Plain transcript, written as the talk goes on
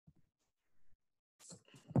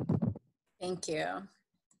Thank you.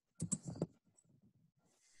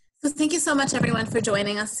 So thank you so much, everyone, for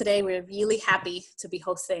joining us today. We're really happy to be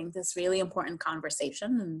hosting this really important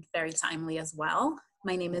conversation and very timely as well.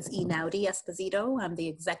 My name is Einaudi Esposito. I'm the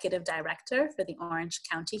Executive Director for the Orange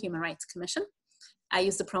County Human Rights Commission. I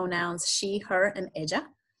use the pronouns she, her, and ella.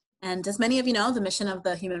 And as many of you know, the mission of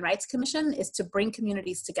the Human Rights Commission is to bring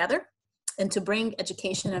communities together and to bring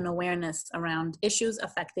education and awareness around issues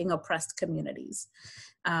affecting oppressed communities.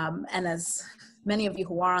 And as many of you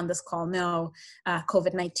who are on this call know,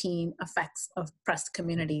 COVID-19 affects oppressed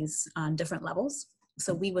communities on different levels.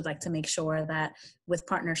 So we would like to make sure that with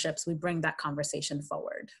partnerships, we bring that conversation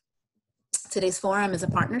forward. Today's forum is a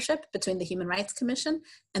partnership between the Human Rights Commission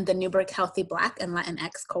and the Newburgh Healthy Black and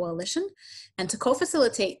Latinx Coalition. And to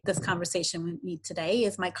co-facilitate this conversation with me today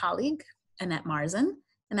is my colleague, Annette Marzin.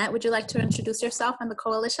 Annette, would you like to introduce yourself and the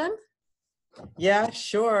coalition? Yeah,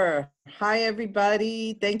 sure. Hi,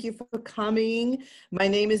 everybody. Thank you for coming. My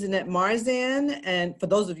name is Annette Marzin. And for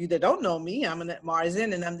those of you that don't know me, I'm Annette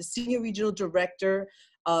Marzin, and I'm the Senior Regional Director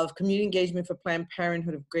of Community Engagement for Planned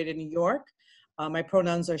Parenthood of Greater New York. My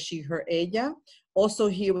pronouns are she, her, ella. Also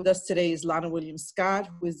here with us today is Lana Williams-Scott,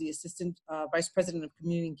 who is the Assistant Vice President of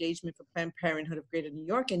Community Engagement for Planned Parenthood of Greater New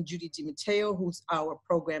York, and Judy DiMatteo, who's our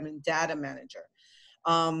Program and Data Manager.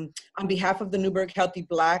 On behalf of the Newburgh Healthy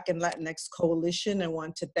Black and Latinx Coalition, I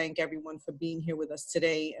want to thank everyone for being here with us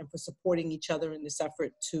today and for supporting each other in this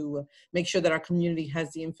effort to make sure that our community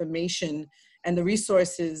has the information and the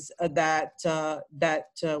resources that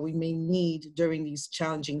we may need during these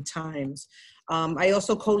challenging times. I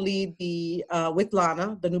also co-lead with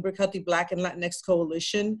Lana, the Newburgh Healthy Black and Latinx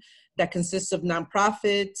Coalition that consists of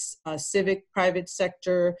nonprofits, civic, private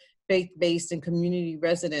sector, faith-based, and community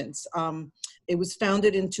residents. It was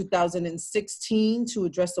founded in 2016 to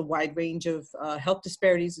address a wide range of health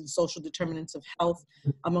disparities and social determinants of health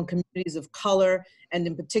among communities of color, and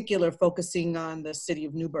in particular focusing on the city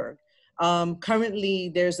of Newburgh.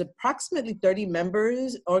 Currently, there's approximately 30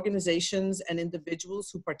 members, organizations, and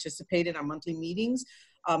individuals who participate in our monthly meetings.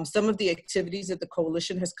 Some of the activities that the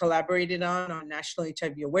coalition has collaborated on are National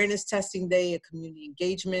HIV Awareness Testing Day, a community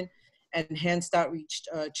engagement, and enhanced outreach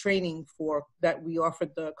training that we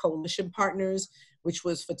offered the coalition partners, which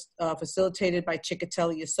was facilitated by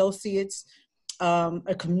Ciccatelli Associates,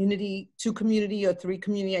 two community or three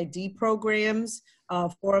community ID programs,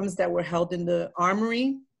 forums that were held in the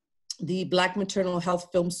Armory, the Black Maternal Health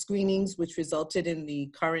Film Screenings, which resulted in the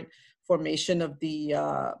current formation of the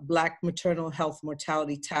Black Maternal Health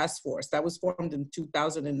Mortality Task Force. That was formed in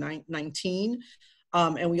 2019.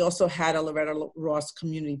 And we also had a Loretta Ross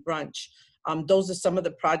Community Brunch. Those are some of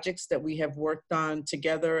the projects that we have worked on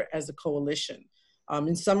together as a coalition.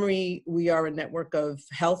 In summary, we are a network of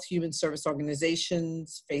health human service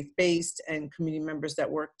organizations, faith-based, and community members that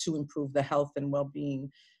work to improve the health and well-being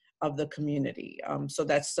of the community. So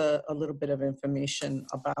that's a little bit of information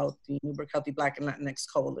about the Newburgh Healthy Black and Latinx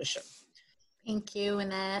Coalition. Thank you,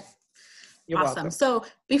 Annette. You're awesome. welcome. So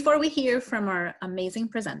before we hear from our amazing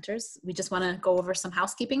presenters, we just want to go over some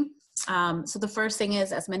housekeeping. So the first thing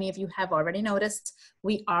is, as many of you have already noticed,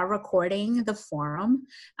 we are recording the forum.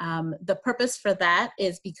 The purpose for that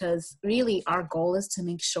is because really our goal is to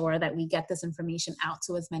make sure that we get this information out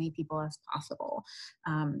to as many people as possible.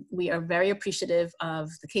 We are very appreciative of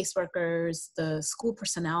the caseworkers, the school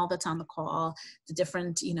personnel that's on the call, the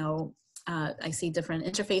different, I see different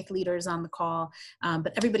interfaith leaders on the call,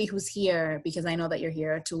 but everybody who's here, because I know that you're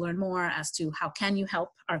here to learn more as to how can you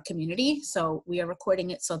help our community. So we are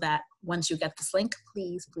recording it so that once you get this link,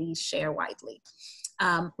 please share widely.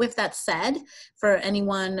 With that said, for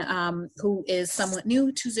anyone who is somewhat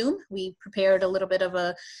new to Zoom, we prepared a little bit of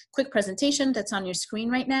a quick presentation that's on your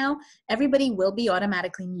screen right now. Everybody will be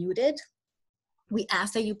automatically muted. We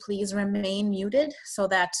ask that you please remain muted so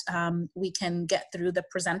that we can get through the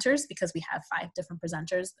presenters, because we have 5 different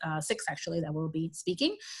presenters, 6 actually, that will be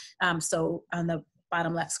speaking. So on the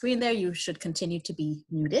bottom left screen there, you should continue to be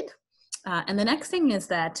muted. And the next thing is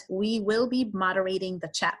that we will be moderating the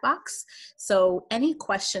chat box. So any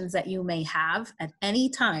questions that you may have at any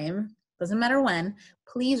time, doesn't matter when,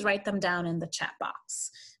 please write them down in the chat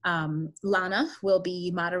box. Lana will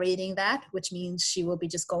be moderating that, which means she will be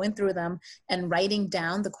just going through them and writing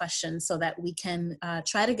down the questions so that we can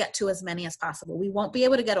try to get to as many as possible. We won't be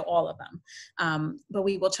able to get to all of them, but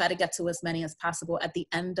we will try to get to as many as possible at the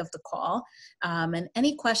end of the call. And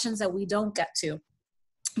any questions that we don't get to,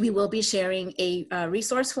 we will be sharing a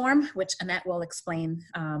resource form, which Annette will explain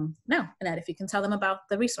now. Annette, if you can tell them about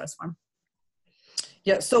the resource form.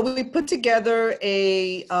 Yeah, so we put together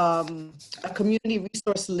a community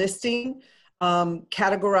resource listing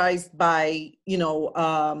categorized by,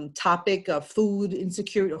 topic of food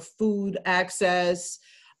insecurity or food access,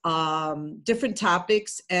 different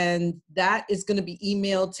topics. And that is going to be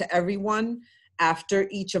emailed to everyone after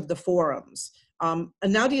each of the forums. And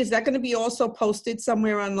Nadia, is that going to be also posted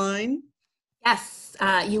somewhere online? Yes,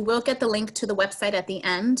 you will get the link to the website at the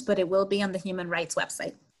end, but it will be on the Human Rights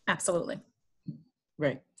website. Absolutely.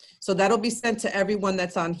 Right. So that'll be sent to everyone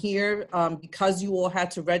that's on here. Because you all had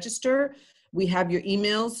to register, we have your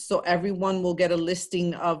emails, so everyone will get a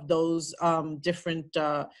listing of those different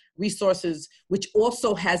resources, which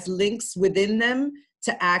also has links within them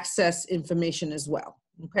to access information as well.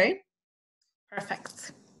 Okay?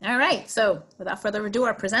 Perfect. All right, so without further ado,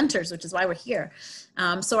 our presenters, which is why we're here.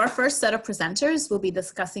 So our first set of presenters will be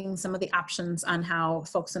discussing some of the options on how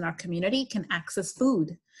folks in our community can access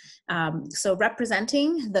food. So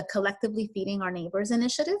representing the Collectively Feeding Our Neighbors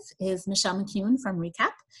initiative is Michelle McCune from RECAP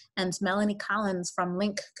and Melanie Collins from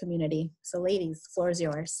Link Community. So ladies, the floor is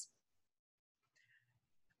yours.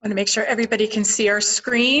 I want to make sure everybody can see our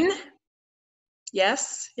screen.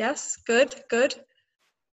 Yes, yes, good, good.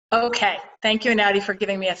 Okay, thank you, Nadia, for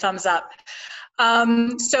giving me a thumbs up.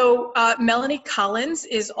 Melanie Collins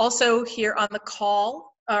is also here on the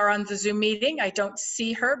call or on the Zoom meeting. I don't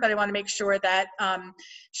see her, but I want to make sure that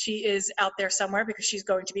she is out there somewhere because she's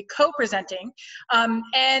going to be co-presenting.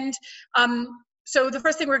 So the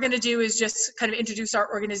first thing we're going to do is just kind of introduce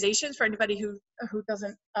our organizations for anybody who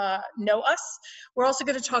doesn't know us. We're also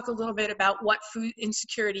going to talk a little bit about what food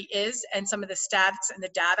insecurity is and some of the stats and the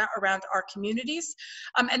data around our communities.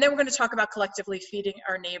 And then we're going to talk about Collectively Feeding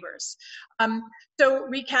Our Neighbors. So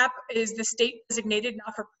RECAP is the state designated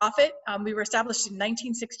not-for-profit. We were established in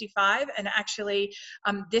 1965, and actually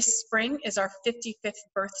this spring is our 55th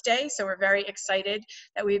birthday. So we're very excited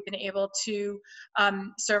that we've been able to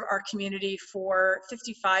serve our community for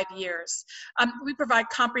 55 years. We provide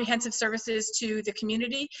comprehensive services to the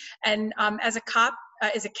community, and as a CAP,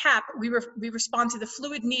 we respond to the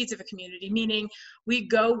fluid needs of a community, meaning we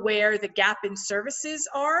go where the gap in services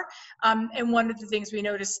are. And one of the things we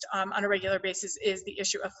noticed on a regular basis is the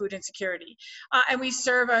issue of food insecurity. And we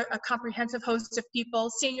serve a comprehensive host of people: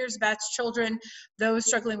 seniors, vets, children, those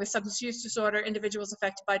struggling with substance use disorder, individuals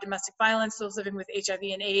affected by domestic violence, those living with HIV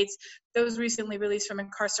and AIDS, those recently released from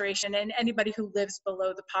incarceration, and anybody who lives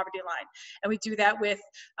below the poverty line. And we do that with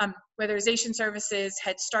weatherization services,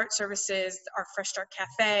 Head Start services, our Fresh Start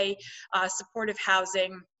Cafe, supportive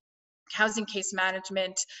housing, housing case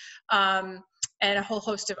management, and a whole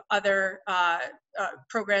host of other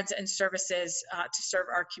programs and services to serve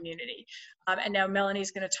our community. And now Melanie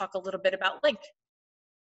is going to talk a little bit about Link.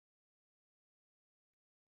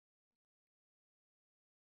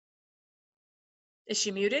 Is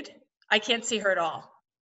she muted? I can't see her at all.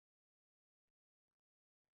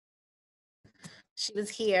 She was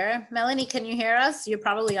here. Melanie, can you hear us? You're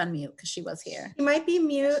probably on mute because she was here. She might be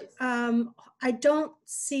mute. I don't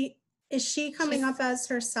see, is she coming up as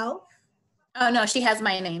herself? Oh no, she has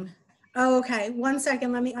my name. Oh, okay. 1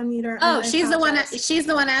 second, let me unmute her. Oh, she's the one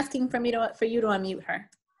asking for you to unmute her.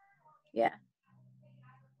 Yeah.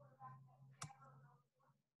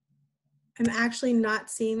 I'm actually not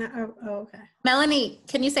seeing that. Oh, okay. Melanie,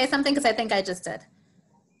 can you say something? Because I think I just did.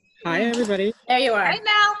 Hi, everybody. There you are. Hi,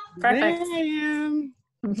 Mel. Perfect. There I am.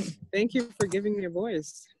 Thank you for giving me a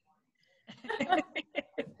voice.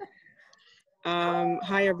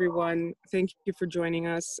 Hi, everyone. Thank you for joining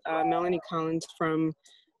us. Melanie Collins from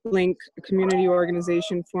Link, a community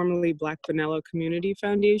organization, formerly Black Vanilla Community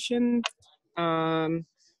Foundation.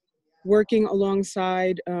 Working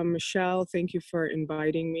alongside Michelle, thank you for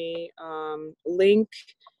inviting me. Link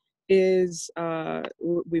is,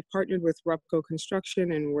 we've partnered with Rupco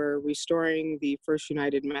Construction, and we're restoring the First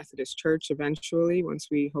United Methodist Church eventually, once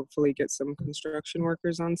we hopefully get some construction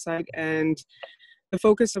workers on site. And the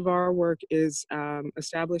focus of our work is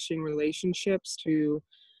establishing relationships to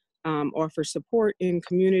offer support in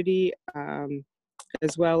community,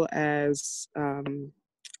 as well as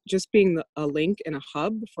just being a link and a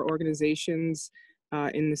hub for organizations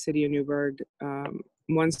in the city of Newburgh.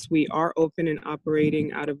 Once we are open and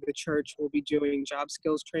operating out of the church, we'll be doing job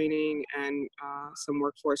skills training and some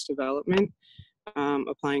workforce development,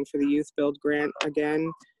 applying for the Youth Build grant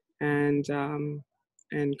again. And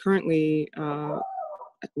currently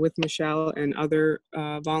with Michelle and other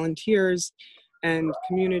volunteers and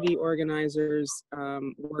community organizers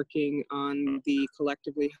working on the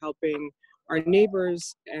Collectively Helping Our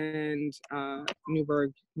Neighbors and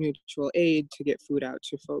Newburgh Mutual Aid to get food out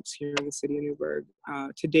to folks here in the city of Newburgh.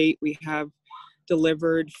 To date, we have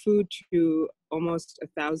delivered food to almost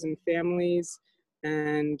 1,000 families,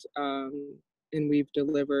 and and we've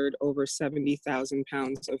delivered over 70,000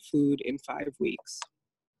 pounds of food in 5 weeks.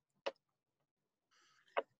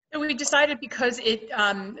 So we decided, because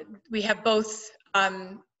we have both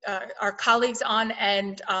our colleagues on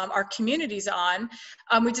and our communities on,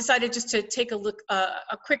 we decided just to take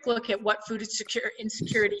a quick look at what food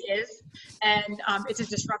insecurity is. And it's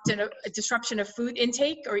a disruption of food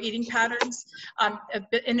intake or eating patterns, an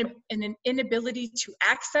inability to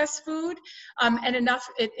access food, and an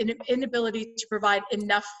inability to provide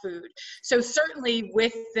enough food. So certainly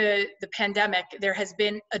with the pandemic, there has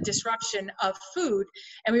been a disruption of food,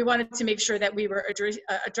 and we wanted to make sure that we were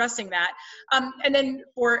addressing that. And then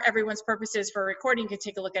for everyone's purposes for recording, you can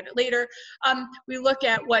take a look at it later. We look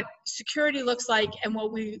at what security looks like and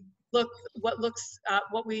what we look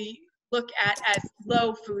at as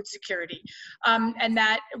low food security, and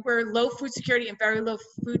that we're low food security and very low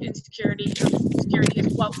food insecurity. Security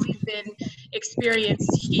is what we've been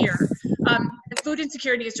experienced here. Food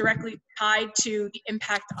insecurity is directly tied to the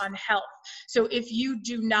impact on health. So if you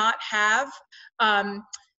do not have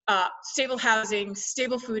stable housing,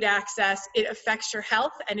 stable food access, it affects your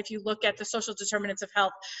health. And if you look at the social determinants of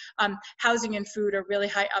health, housing and food are really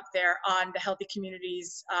high up there on the Healthy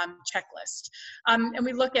Communities checklist. And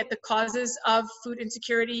we look at the causes of food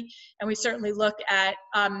insecurity, and we certainly look at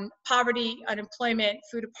poverty, unemployment,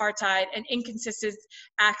 food apartheid, and inconsistent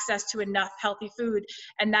access to enough healthy food.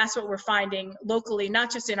 And that's what we're finding locally,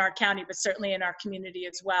 not just in our county, but certainly in our community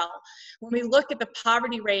as well. When we look at the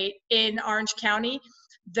poverty rate in Orange County,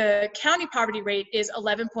 the county poverty rate is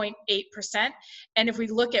 11.8%. And if we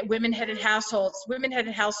look at women-headed households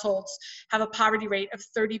have a poverty rate of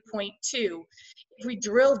 30.2. If we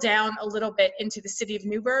drill down a little bit into the city of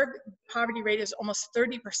Newburgh, poverty rate is almost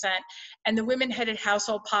 30%, and the women-headed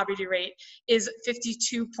household poverty rate is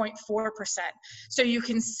 52.4%. So you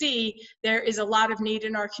can see there is a lot of need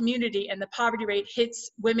in our community, and the poverty rate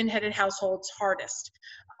hits women-headed households hardest.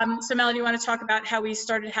 So Melanie, you want to talk about how we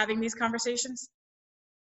started having these conversations?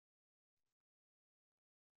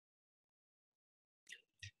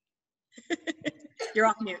 You're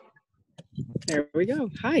off mute. There we go.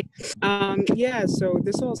 Hi. Yeah, so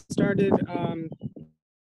this all started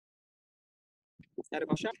at a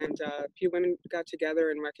coffee shop, and a few women got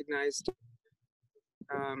together and recognized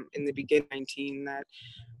in the beginning that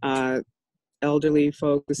elderly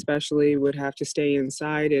folks especially would have to stay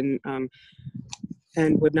inside and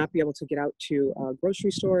would not be able to get out to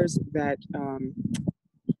grocery stores, that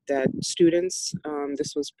students,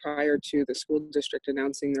 this was prior to the school district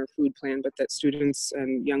announcing their food plan, but that students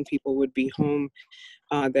and young people would be home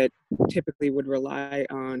that typically would rely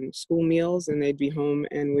on school meals, and they'd be home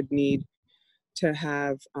and would need to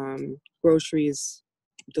have groceries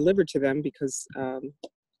delivered to them because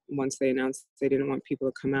once they announced they didn't want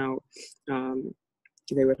people to come out,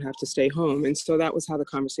 they would have to stay home. And so that was how the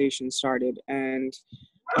conversation started. And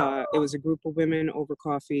it was a group of women over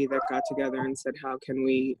coffee that got together and said, how can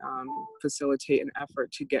we facilitate an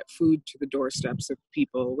effort to get food to the doorsteps of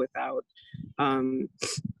people without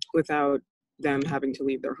them having to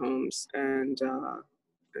leave their homes? And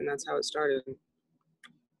that's how it started.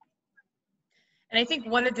 And I think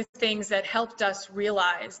one of the things that helped us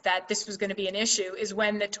realize that this was going to be an issue is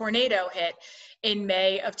when the tornado hit in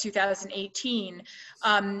May of 2018,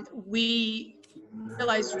 we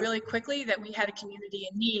realized really quickly that we had a community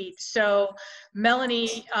in need. So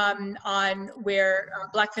Melanie, on where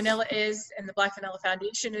Black Vanilla is and the Black Vanilla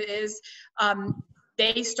Foundation is,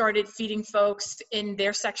 they started feeding folks in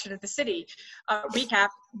their section of the city. Recap,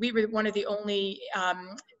 we were one of the only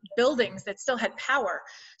buildings that still had power.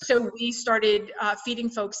 So we started feeding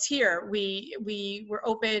folks here. We were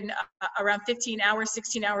open around 15 hours,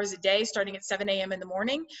 16 hours a day, starting at 7 a.m. in the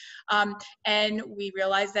morning. And we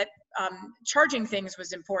realized that charging things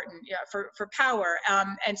was important, for power,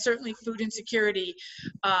 and certainly food insecurity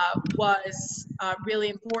was really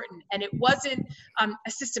important. And it wasn't a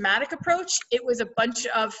systematic approach. It was a bunch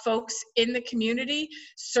of folks in the community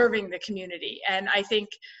serving the community. And I think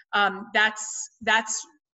that's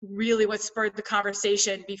really what spurred the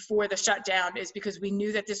conversation before the shutdown, is because we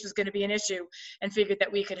knew that this was going to be an issue and figured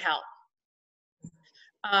that we could help.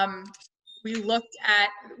 We looked at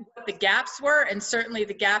what the gaps were, and certainly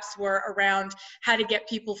the gaps were around how to get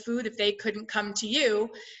people food if they couldn't come to you.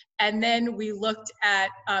 And then we looked at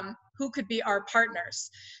who could be our partners.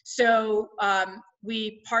 So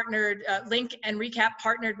we partnered, Link and Recap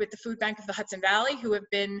partnered with the Food Bank of the Hudson Valley, who have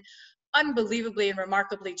been unbelievably and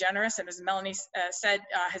remarkably generous, and as Melanie said,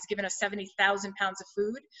 has given us 70,000 pounds of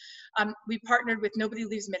food. We partnered with Nobody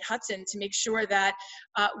Leaves Mid-Hudson to make sure that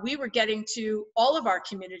we were getting to all of our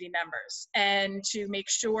community members, and to make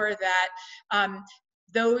sure that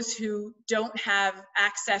those who don't have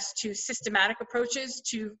access to systematic approaches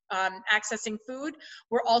to accessing food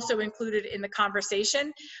were also included in the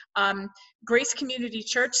conversation. Grace Community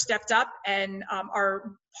Church stepped up and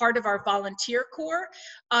are part of our volunteer corps.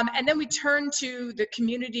 And then we turned to the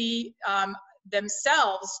community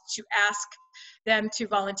themselves to ask them to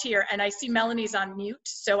volunteer. And I see Melanie's on mute,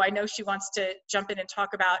 so I know she wants to jump in and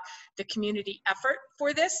talk about the community effort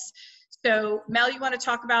for this. So Mel, you want to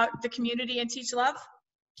talk about the community and Teach Love?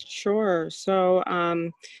 Sure. So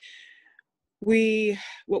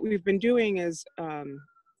what we've been doing is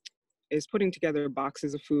putting together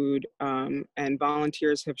boxes of food, and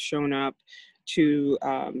volunteers have shown up to,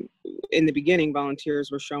 in the beginning, volunteers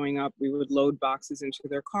were showing up, we would load boxes into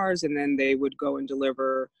their cars, and then they would go and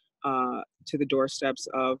deliver to the doorsteps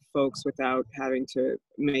of folks without having to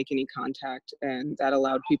make any contact, and that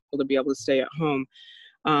allowed people to be able to stay at home.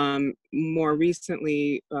 More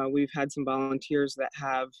recently, we've had some volunteers that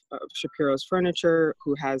have Shapiro's Furniture,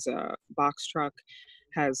 who has a box truck,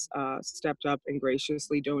 has stepped up and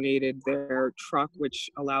graciously donated their truck, which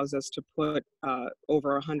allows us to put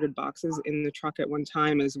over 100 boxes in the truck at one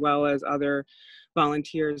time, as well as other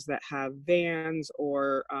volunteers that have vans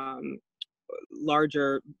or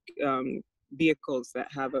larger vehicles that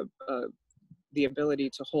have the ability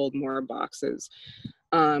to hold more boxes.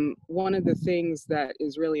 One of the things that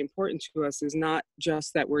is really important to us is not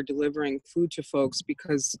just that we're delivering food to folks,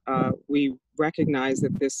 because we recognize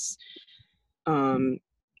that this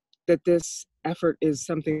effort is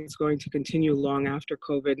something that's going to continue long after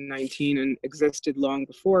COVID-19 and existed long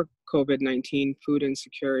before COVID-19, food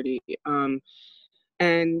insecurity.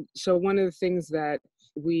 And so one of the things that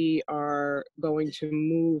we are going to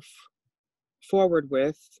move forward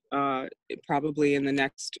with, probably in the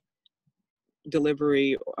next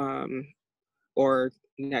delivery or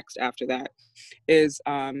next after that, is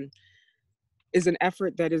an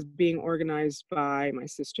effort that is being organized by my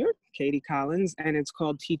sister, Katie Collins, and it's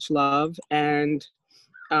called Teach Love. And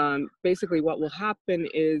basically what will happen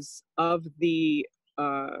is, of the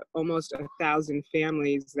almost 1,000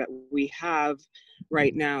 families that we have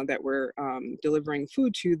right now that we're delivering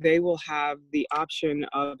food to, they will have the option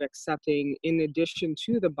of accepting, in addition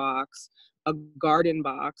to the box, a garden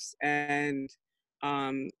box. And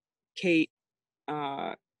Kate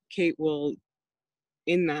will,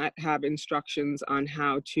 in that, have instructions on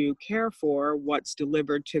how to care for what's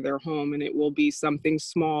delivered to their home. And it will be something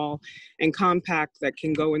small and compact that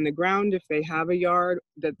can go in the ground if they have a yard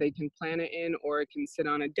that they can plant it in, or it can sit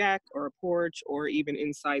on a deck or a porch, or even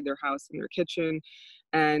inside their house in their kitchen.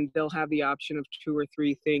 And they'll have the option of 2 or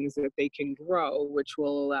 3 things that they can grow, which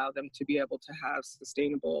will allow them to be able to have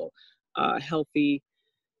sustainable, healthy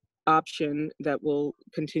option that will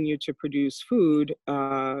continue to produce food,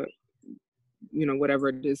 whatever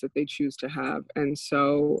it is that they choose to have. And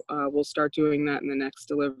so we'll start doing that in the next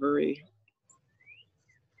delivery.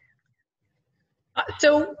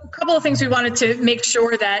 So a couple of things we wanted to make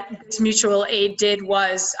sure that this mutual aid did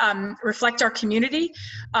was reflect our community,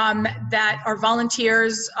 that our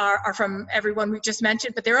volunteers are from everyone we just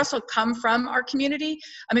mentioned, but they also come from our community,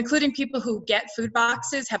 including people who get food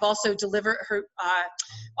boxes have also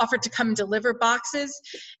offered to come and deliver boxes.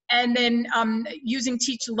 And then using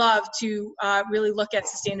Teach Love to really look at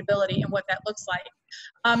sustainability and what that looks like.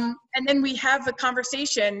 And then we have the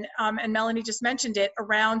conversation, and Melanie just mentioned it,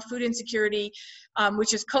 around food insecurity,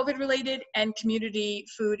 which is COVID related, and community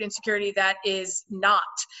food insecurity that is not.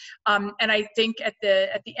 And I think at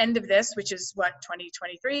the end of this, which is what,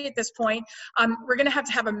 2023 at this point, we're going to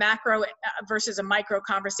have a macro versus a micro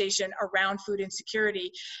conversation around food insecurity,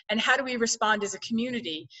 and how do we respond as a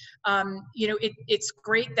community. It's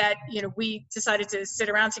great that we decided to sit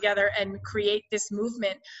around together and create this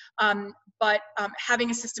movement. But having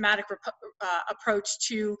a systematic approach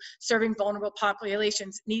to serving vulnerable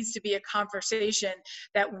populations needs to be a conversation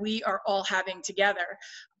that we are all having together.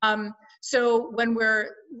 So when we're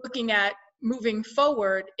looking at moving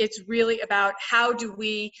forward, it's really about how do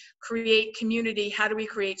we create community, how do we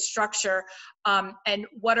create structure, and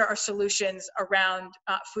what are our solutions around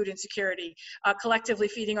food insecurity. Collectively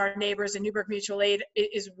feeding our neighbors and Newburgh Mutual Aid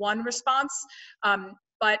is one response.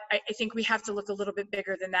 But I think we have to look a little bit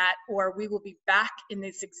bigger than that, or we will be back in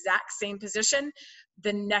this exact same position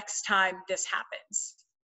the next time this happens.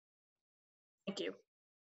 Thank you.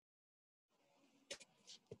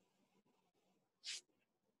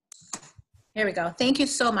 Here we go. Thank you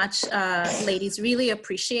so much, ladies. Really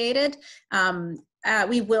appreciate it.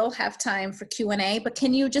 We will have time for Q&A, but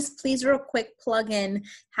can you just please real quick plug in,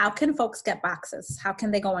 how can folks get boxes? How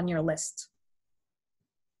can they go on your list?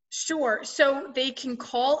 Sure. So they can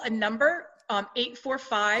call a number,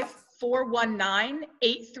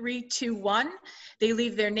 419-8321. They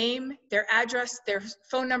leave their name, their address, their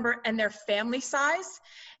phone number, and their family size.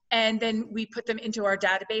 And then we put them into our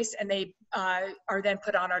database, and they are then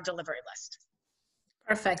put on our delivery list.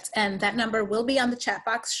 Perfect. And that number will be on the chat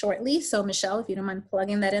box shortly. So Michelle, if you don't mind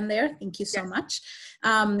plugging that in there, thank you so much.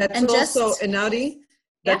 That's and also, just, Inadi,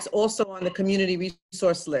 that's also on the community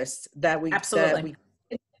resource list that absolutely.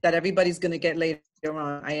 that everybody's going to get later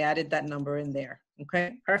on. I added that number in there.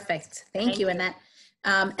 Okay. Perfect. Thank you, Annette.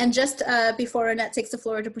 And just before Annette takes the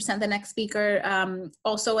floor to present the next speaker,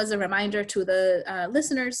 also as a reminder to the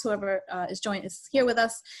listeners, whoever is here with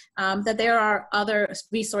us, that there are other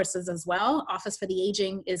resources as well. Office for the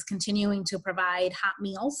Aging is continuing to provide hot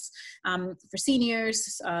meals for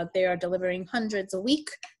seniors. They are delivering hundreds a week.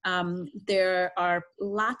 There are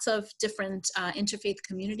lots of different interfaith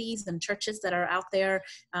communities and churches that are out there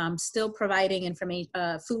still providing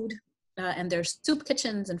food. And there's soup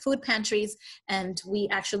kitchens and food pantries, and we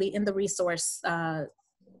actually in the resource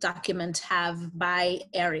document have by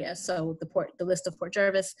area, so the list of Port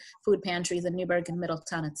Jervis food pantries in Newburgh and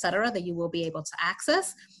Middletown, etc., that you will be able to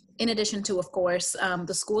access. In addition to, of course,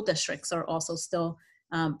 the school districts are also still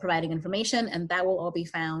providing information, and that will all be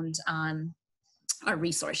found on our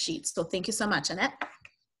resource sheets. So thank you so much, Annette.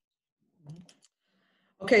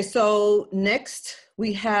 Okay, so next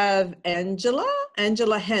we have Angela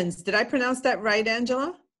Hens. Did I pronounce that right,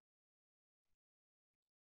 Angela?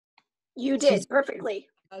 You did perfectly.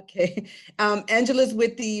 Okay. Angela's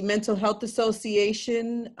with the Mental Health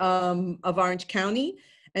Association of Orange County,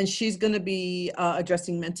 and she's going to be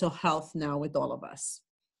addressing mental health now with all of us.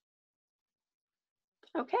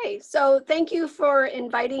 Okay, so thank you for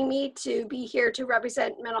inviting me to be here to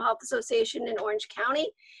represent Mental Health Association in Orange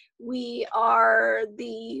County. We are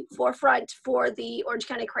the forefront for the Orange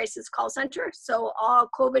County Crisis Call Center. So all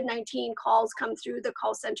COVID-19 calls come through the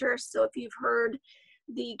call center. So if you've heard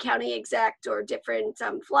the county exec or different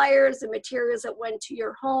flyers and materials that went to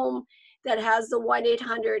your home that has the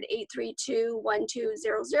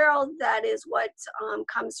 1-800-832-1200, that is what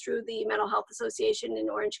comes through the Mental Health Association in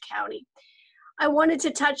Orange County. I wanted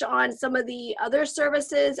to touch on some of the other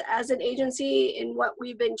services as an agency in what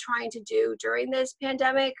we've been trying to do during this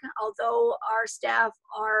pandemic. Although our staff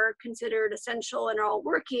are considered essential and are all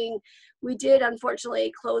working, we did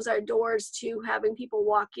unfortunately close our doors to having people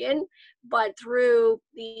walk in. But through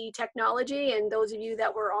the technology, and those of you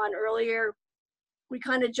that were on earlier, we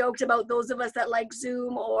kind of joked about those of us that like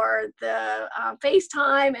Zoom or the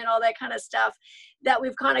FaceTime and all that kind of stuff, that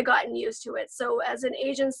we've kind of gotten used to it. So as an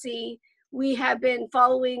agency, we have been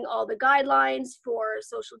following all the guidelines for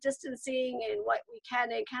social distancing and what we can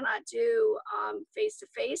and cannot do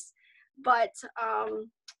face-to-face. But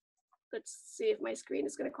let's see if my screen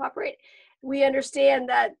is going to cooperate. We understand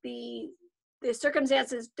that the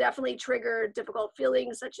circumstances definitely trigger difficult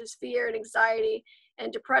feelings such as fear and anxiety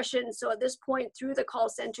and depression. So at this point through the call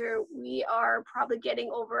center, we are probably getting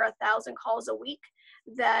over 1,000 calls a week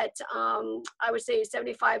that I would say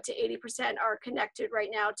 75 to 80% are connected right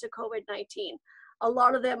now to COVID-19. A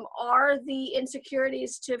lot of them are the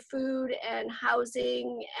insecurities to food and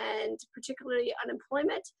housing and particularly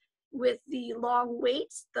unemployment with the long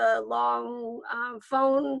waits, the long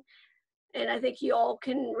phone. And I think you all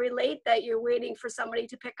can relate that you're waiting for somebody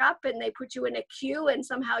to pick up and they put you in a queue and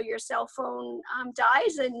somehow your cell phone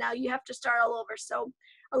dies and now you have to start all over. So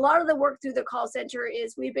a lot of the work through the call center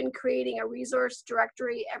is we've been creating a resource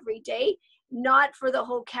directory every day, not for the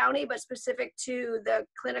whole county, but specific to the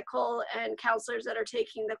clinical and counselors that are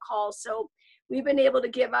taking the calls. So we've been able to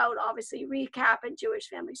give out obviously RECAP and Jewish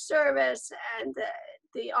Family Service and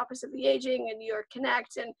the Office of the Aging and New York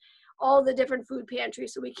Connect and all the different food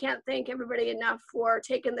pantries. So we can't thank everybody enough for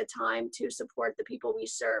taking the time to support the people we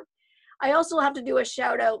serve. I also have to do a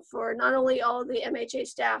shout out for not only all the MHA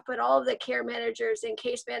staff, but all of the care managers and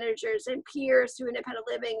case managers and peers through independent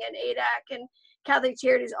living and ADAC and Catholic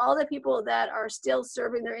Charities, all the people that are still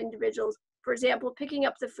serving their individuals. For example, picking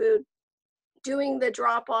up the food, doing the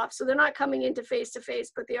drop off. So they're not coming into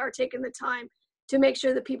face-to-face, but they are taking the time to make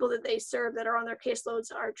sure the people that they serve that are on their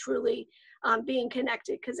caseloads are truly being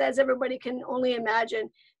connected. Because as everybody can only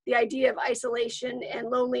imagine, the idea of isolation and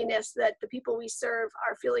loneliness that the people we serve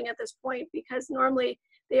are feeling at this point, because normally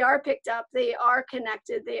they are picked up, they are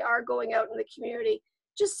connected, they are going out in the community.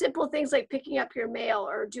 Just simple things like picking up your mail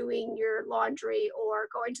or doing your laundry or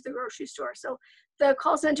going to the grocery store. So the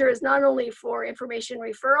call center is not only for information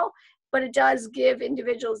referral, but it does give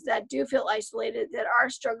individuals that do feel isolated, that are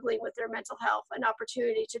struggling with their mental health, an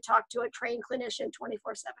opportunity to talk to a trained clinician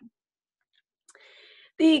 24/7.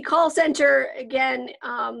 The call center, again,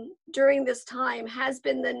 during this time has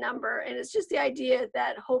been the number, and it's just the idea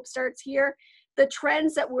that hope starts here. The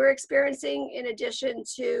trends that we're experiencing, in addition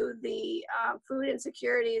to the food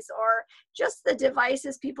insecurities, are just the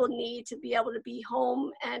devices people need to be able to be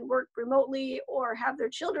home and work remotely, or have their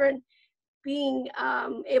children being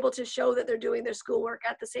able to show that they're doing their schoolwork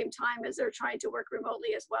at the same time as they're trying to work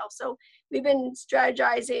remotely as well. So we've been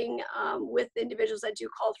strategizing with individuals that do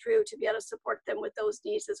call through to be able to support them with those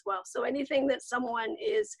needs as well. So anything that someone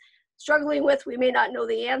is struggling with, we may not know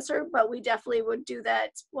the answer, but we definitely would do that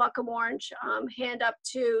Welcome Orange hand up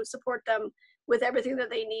to support them with everything that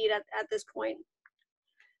they need at this point.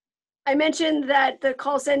 I mentioned that the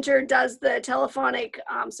call center does the telephonic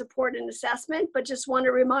support and assessment, but just want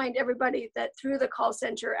to remind everybody that through the call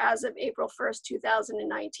center as of April 1st,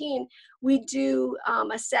 2019, we do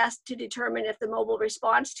assess to determine if the mobile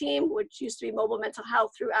response team, which used to be mobile mental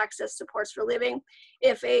health through Access Supports for Living,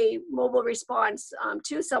 if a mobile response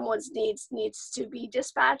to someone's needs to be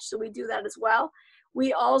dispatched. So we do that as well.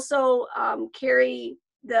 We also carry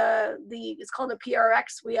it's called a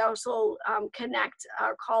PRX. We also connect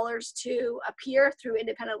our callers to a peer through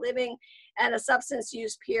Independent Living and a substance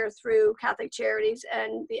use peer through Catholic Charities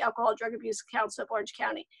and the Alcohol Drug Abuse Council of Orange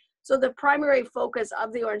County. So the primary focus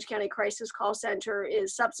of the Orange County Crisis Call Center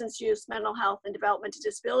is substance use, mental health, and developmental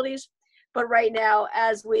disabilities. But right now,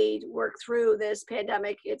 as we work through this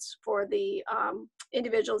pandemic, it's for the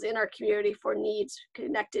individuals in our community for needs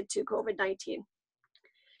connected to COVID-19.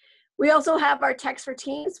 We also have our Text for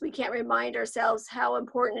Teens. We can't remind ourselves how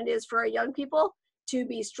important it is for our young people to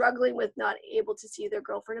be struggling with not able to see their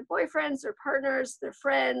girlfriend and boyfriends, their partners, their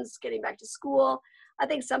friends, getting back to school. I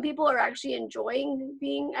think some people are actually enjoying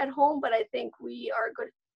being at home, but I think we are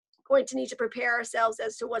going to need to prepare ourselves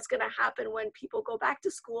as to what's going to happen when people go back to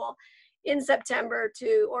school in September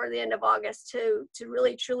or the end of August to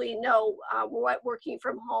really truly know what working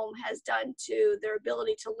from home has done to their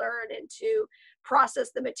ability to learn and to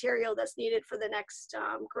process the material that's needed for the next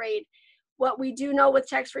grade. What we do know with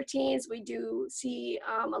Text for Teens, we do see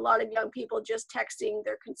a lot of young people just texting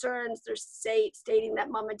their concerns. They're stating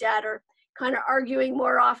that mom and dad are kind of arguing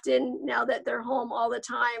more often now that they're home all the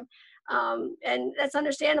time. And that's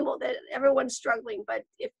understandable that everyone's struggling, but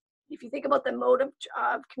if you think about the mode of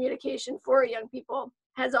communication for young people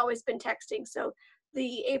has always been texting. So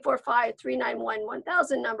the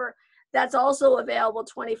 845-391-1000 number, that's also available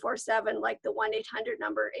 24/7, like the 1-800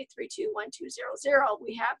 number, 832-1200.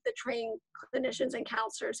 We have the trained clinicians and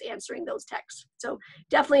counselors answering those texts. So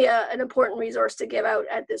definitely an important resource to give out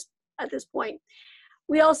at this point.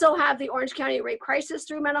 We also have the Orange County Rape Crisis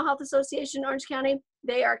through Mental Health Association Orange County.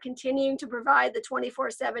 They are continuing to provide the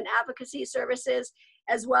 24/7 advocacy services,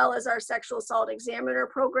 as well as our sexual assault examiner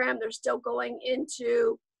program. They're still going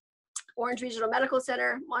into Orange Regional Medical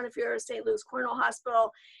Center, Montefiore, St. Luke's Cornwall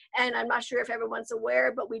Hospital, and I'm not sure if everyone's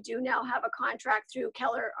aware, but we do now have a contract through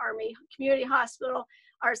Keller Army Community Hospital.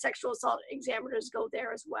 Our sexual assault examiners go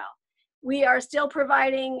there as well. We are still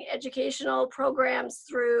providing educational programs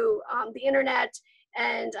through the internet,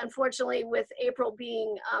 and unfortunately, with April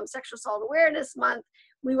being Sexual Assault Awareness Month,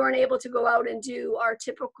 we weren't able to go out and do our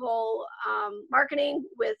typical marketing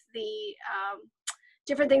with the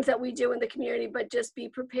different things that we do in the community, but just be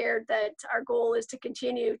prepared that our goal is to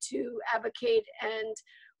continue to advocate and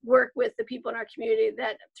work with the people in our community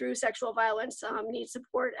that through sexual violence need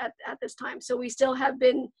support at this time. So we still have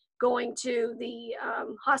been going to the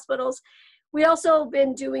hospitals. We also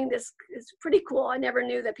been doing this, it's pretty cool. I never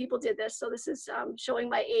knew that people did this. So this is showing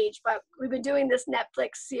my age, but we've been doing this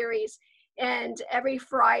Netflix series, and every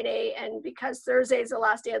Friday, and because Thursday is the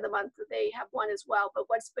last day of the month, they have one as well. But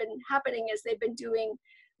what's been happening is they've been doing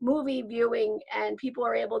movie viewing, and people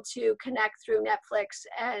are able to connect through Netflix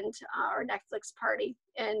and our Netflix party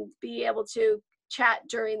and be able to chat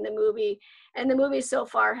during the movie. And the movies so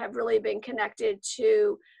far have really been connected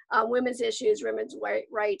to women's issues, women's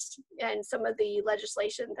rights, and some of the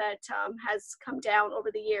legislation that has come down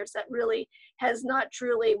over the years that really has not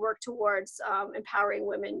truly worked towards empowering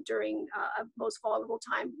women during a most vulnerable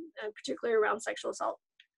time, particularly around sexual assault.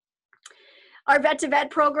 Our Vet to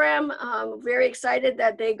Vet program, very excited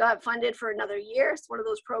that they got funded for another year. It's one of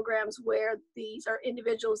those programs where these are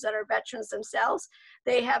individuals that are veterans themselves.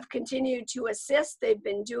 They have continued to assist. They've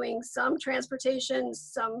been doing some transportation,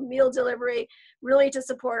 some meal delivery, really to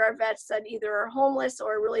support our vets that either are homeless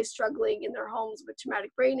or really struggling in their homes with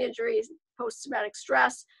traumatic brain injuries, post-traumatic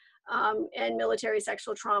stress, and military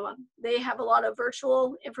sexual trauma. They have a lot of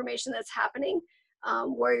virtual information that's happening.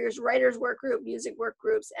 Warriors Writers Work Group, music work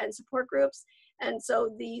groups, and support groups. And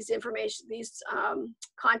so these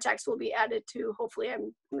contacts will be added to, hopefully,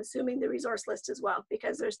 I'm assuming, the resource list as well,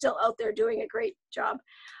 because they're still out there doing a great job.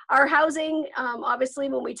 Our housing, obviously,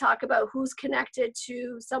 when we talk about who's connected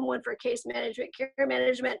to someone for case management, care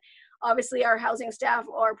management, obviously our housing staff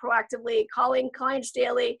are proactively calling clients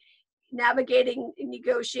daily, navigating,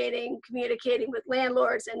 negotiating, communicating with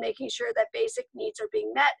landlords, and making sure that basic needs are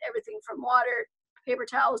being met, everything from water, paper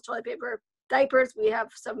towels, toilet paper, diapers. We have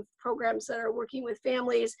some programs that are working with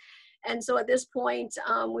families. And so at this point,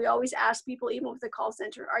 we always ask people, even with the call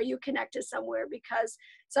center, are you connected somewhere? Because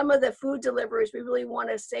some of the food deliveries we really want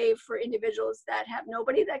to save for individuals that have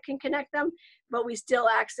nobody that can connect them, but we still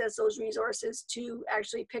access those resources to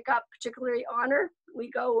actually pick up, particularly Honor.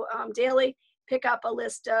 We go daily, pick up a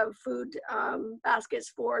list of food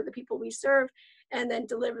baskets for the people we serve, and then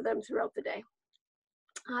deliver them throughout the day.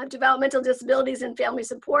 Developmental disabilities and family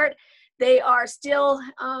support, they are still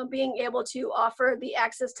being able to offer the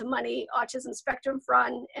Access to Money Autism Spectrum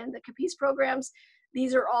Fund and the CAPIS programs.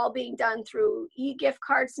 These are all being done through e-gift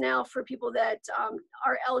cards now for people that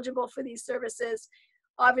are eligible for these services.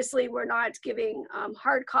 Obviously, we're not giving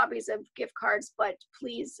hard copies of gift cards, but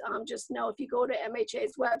please just know if you go to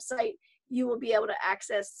MHA's website, you will be able to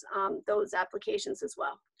access those applications as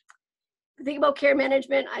well. The thing about care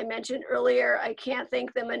management, I mentioned earlier, I can't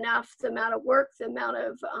thank them enough. The amount of work, the amount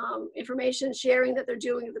of information sharing that they're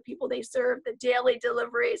doing with the people they serve, the daily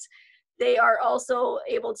deliveries. They are also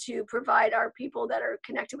able to provide our people that are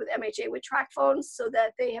connected with MHA with track phones so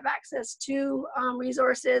that they have access to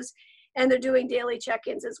resources, and they're doing daily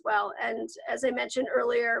check-ins as well. And as I mentioned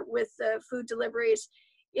earlier with the food deliveries,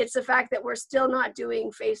 it's the fact that we're still not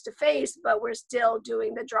doing face-to-face, but we're still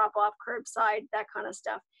doing the drop-off, curbside, that kind of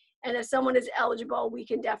stuff. And if someone is eligible, we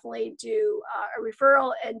can definitely do a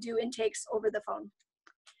referral and do intakes over the phone.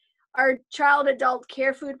 Our child adult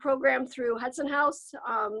care food program through Hudson House,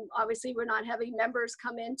 obviously we're not having members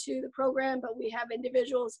come into the program, but we have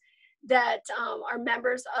individuals that are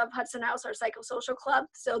members of Hudson House, our psychosocial club.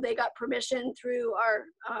 So they got permission through our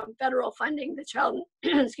federal funding. The child,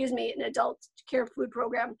 excuse me, an adult care food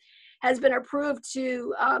program has been approved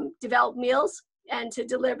to develop meals and to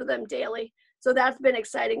deliver them daily. So that's been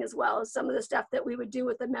exciting as well. Some of the stuff that we would do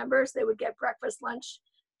with the members, they would get breakfast, lunch,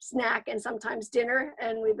 snack, and sometimes dinner.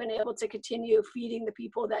 And we've been able to continue feeding the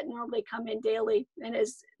people that normally come in daily. And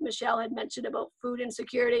as Michelle had mentioned about food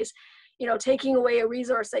insecurities, you know, taking away a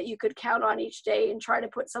resource that you could count on each day and try to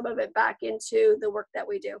put some of it back into the work that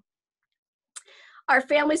we do. Our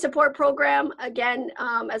family support program, again,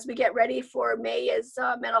 as we get ready for May is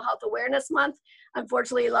Mental Health Awareness Month.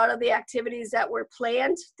 Unfortunately, a lot of the activities that were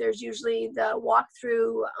planned, there's usually the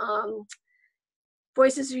walkthrough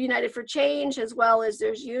Voices United for Change, as well as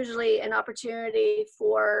there's usually an opportunity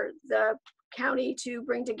for the county to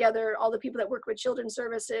bring together all the people that work with children's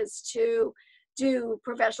services to do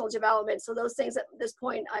professional development. So those things at this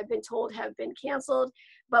point I've been told have been canceled,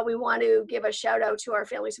 but we want to give a shout out to our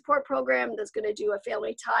family support program that's going to do a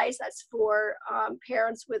Family Ties. That's for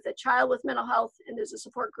parents with a child with mental health, and there's a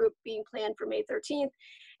support group being planned for May 13th.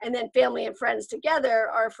 And then Family and Friends Together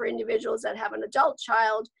are for individuals that have an adult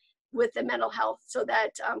child with the mental health, so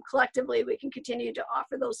that collectively we can continue to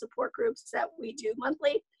offer those support groups that we do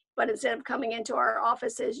monthly, but instead of coming into our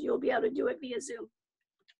offices, you'll be able to do it via Zoom.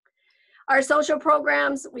 Our social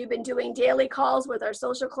programs, we've been doing daily calls with our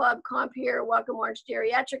social club, Compeer, Welcome Orange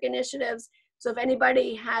Geriatric Initiatives. So if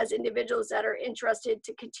anybody has individuals that are interested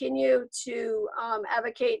to continue to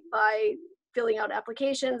advocate by filling out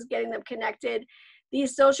applications, getting them connected,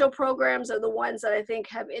 these social programs are the ones that I think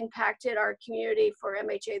have impacted our community for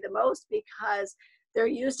MHA the most, because they're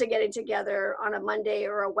used to getting together on a Monday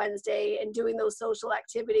or a Wednesday and doing those social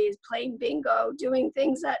activities, playing bingo, doing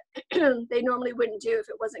things that they normally wouldn't do if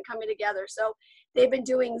it wasn't coming together. So they've been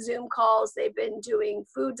doing Zoom calls, they've been doing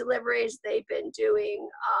food deliveries, they've been doing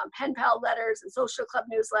pen pal letters and social club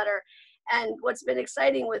newsletter. And what's been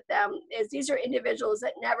exciting with them is these are individuals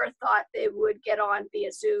that never thought they would get on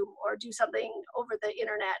via Zoom or do something over the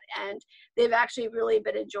internet. And they've actually really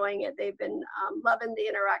been enjoying it. They've been loving the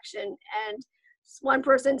interaction. And one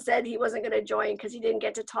person said he wasn't going to join because he didn't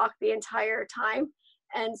get to talk the entire time.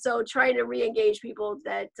 And so trying to re-engage people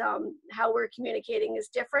that how we're communicating is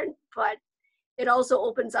different, but it also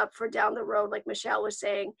opens up for down the road, like Michelle was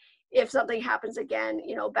saying, if something happens again,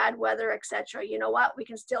 you know, bad weather, etc., you know what, we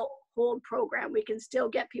can still hold program. We can still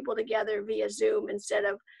get people together via Zoom instead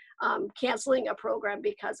of canceling a program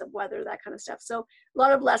because of weather, that kind of stuff. So a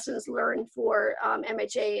lot of lessons learned for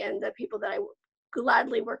MHA and the people that I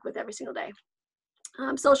gladly work with every single day.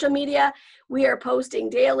 Social media, we are posting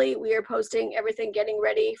daily. We are posting everything, getting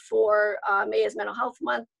ready for May is Mental Health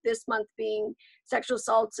Month. This month being Sexual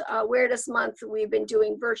Assault Awareness Month. We've been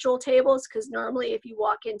doing virtual tables because normally if you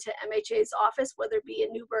walk into MHA's office, whether it be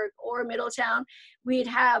in Newburgh or Middletown, we'd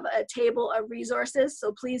have a table of resources.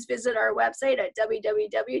 So please visit our website at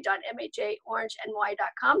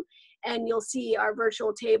www.mhaorangeny.com and you'll see our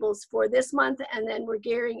virtual tables for this month. And then we're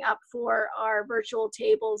gearing up for our virtual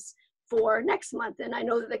tables for next month. And I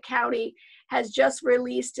know that the county has just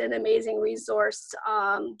released an amazing resource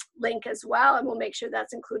link as well, and we'll make sure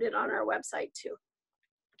that's included on our website too.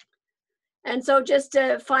 And so just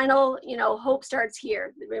a final, hope starts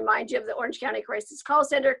here. Remind you of the Orange County Crisis Call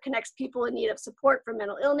Center, connects people in need of support for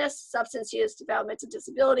mental illness, substance use, developmental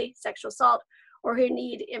disability, sexual assault, or who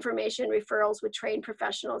need information referrals with trained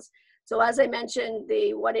professionals. So as I mentioned,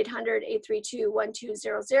 the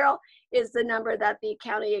 1-800-832-1200 is the number that the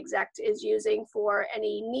county exec is using for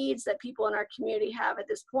any needs that people in our community have at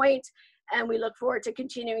this point. And we look forward to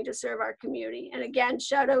continuing to serve our community. And again,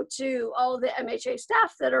 shout out to all of the MHA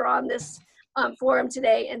staff that are on this forum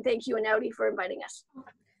today. And thank you, Anouti, for inviting us.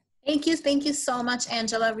 Thank you so much,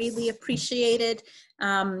 Angela. Really appreciate it.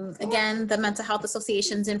 Again, the Mental Health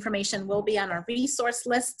Association's information will be on our resource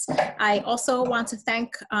lists. I also want to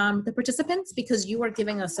thank the participants because you are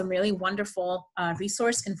giving us some really wonderful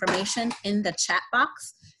resource information in the chat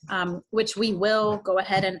box, which we will go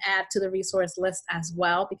ahead and add to the resource list as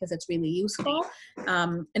well because it's really useful.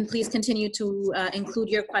 And please continue to include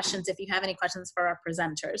your questions if you have any questions for our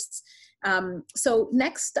presenters. So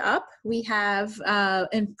next up, we have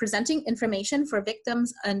in presenting information for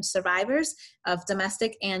victims and survivors of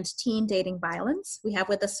domestic and teen dating violence. We have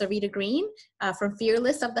with us Sarita Green from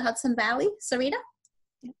Fearless of the Hudson Valley. Sarita?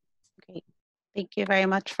 Great. Thank you very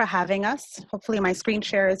much for having us. Hopefully my screen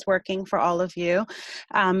share is working for all of you.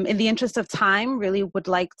 In the interest of time, really would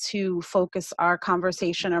like to focus our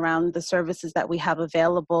conversation around the services that we have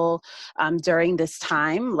available during this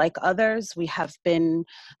time. Like others, we have been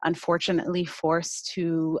unfortunately forced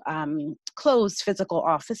to close physical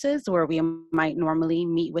offices where we might normally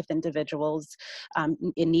meet with individuals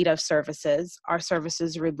in need of services. Our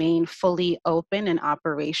services remain fully open and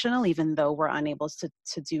operational, even though we're unable to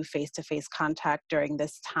do face-to-face contact during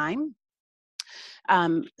this time.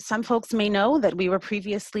 Some folks may know that we were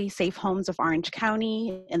previously Safe Homes of Orange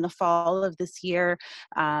County. In the fall of this year,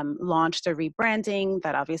 launched a rebranding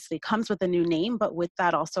that obviously comes with a new name, but with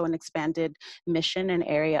that also an expanded mission and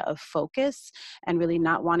area of focus, and really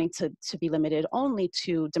not wanting to be limited only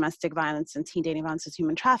to domestic violence and teen dating violence and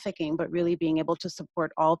human trafficking, but really being able to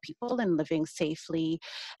support all people in living safely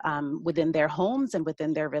within their homes and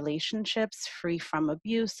within their relationships, free from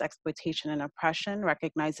abuse, exploitation, and oppression,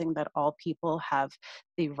 recognizing that all people have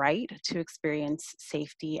the right to experience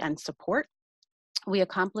safety and support. We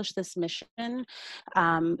accomplish this mission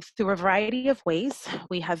through a variety of ways.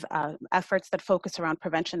 We have efforts that focus around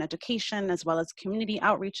prevention education, as well as community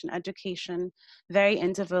outreach and education, very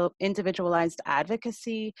individualized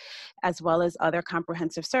advocacy, as well as other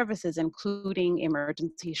comprehensive services, including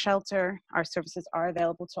emergency shelter. Our services are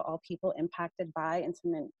available to all people impacted by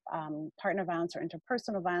intimate partner violence or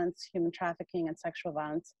interpersonal violence, human trafficking, and sexual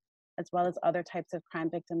violence, as well as other types of crime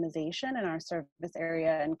victimization, and our service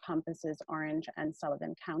area encompasses Orange and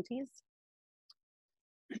Sullivan counties.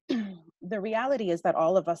 The reality is that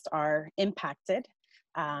all of us are impacted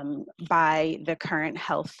by the current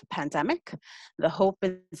health pandemic. The hope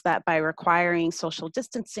is that by requiring social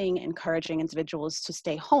distancing, encouraging individuals to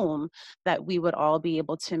stay home, that we would all be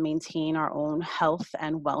able to maintain our own health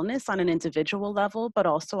and wellness on an individual level, but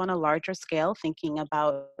also on a larger scale, thinking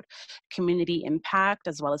about community impact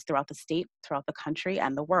as well as throughout the state, throughout the country,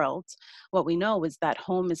 and the world. What we know is that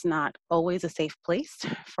home is not always a safe place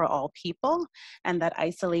for all people, and that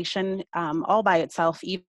isolation all by itself,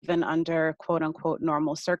 even under quote unquote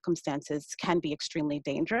normal circumstances, can be extremely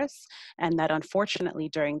dangerous. And that unfortunately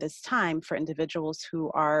during this time, for individuals who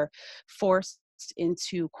are forced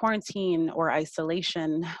into quarantine or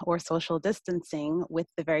isolation or social distancing with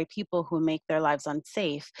the very people who make their lives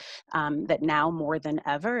unsafe, that now more than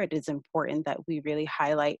ever, it is important that we really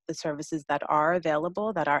highlight the services that are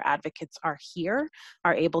available, that our advocates are here,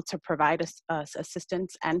 are able to provide us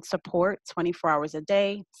assistance and support 24 hours a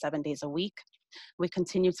day, 7 days a week. We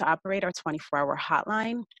continue to operate our 24-hour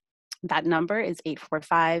hotline. That number is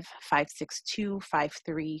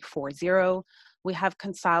 845-562-5340. We have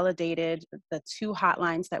consolidated the two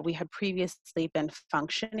hotlines that we had previously been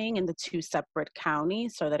functioning in the two separate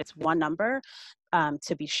counties so that it's one number.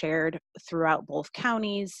 to be shared throughout both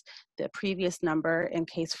counties. The previous number, in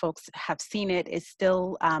case folks have seen it, is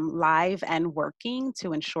still live and working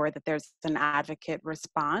to ensure that there's an advocate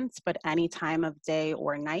response, but any time of day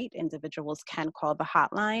or night, individuals can call the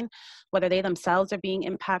hotline, whether they themselves are being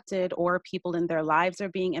impacted or people in their lives are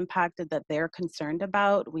being impacted that they're concerned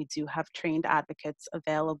about. We do have trained advocates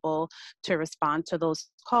available to respond to those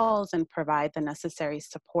calls and provide the necessary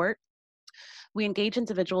support. We engage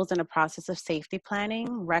individuals in a process of safety planning,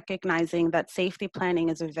 recognizing that safety planning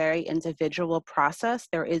is a very individual process.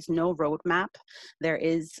 There is no roadmap. There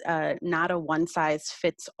is not a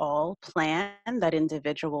one-size-fits-all plan that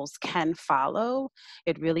individuals can follow.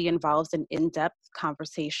 It really involves an in-depth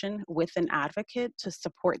conversation with an advocate to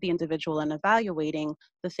support the individual in evaluating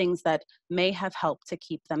the things that may have helped to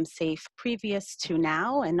keep them safe previous to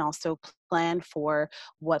now, and also plan for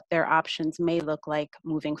what their options may look like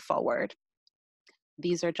moving forward.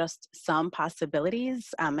 These are just some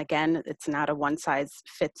possibilities. Again, it's not a one size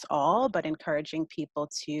fits all, but encouraging people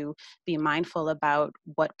to be mindful about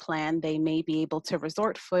what plan they may be able to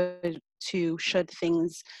resort to should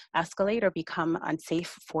things escalate or become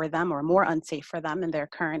unsafe for them or more unsafe for them in their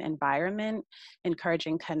current environment.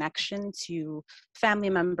 Encouraging connection to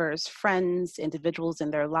family members, friends, individuals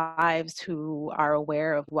in their lives who are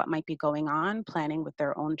aware of what might be going on, planning with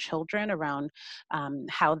their own children around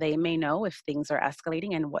how they may know if things are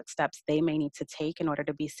escalating and what steps they may need to take in order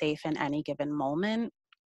to be safe in any given moment.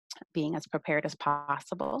 Being as prepared as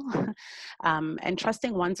possible, and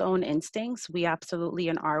trusting one's own instincts. We absolutely,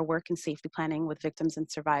 in our work in safety planning with victims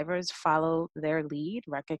and survivors, follow their lead,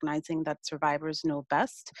 recognizing that survivors know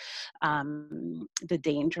best the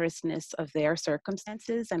dangerousness of their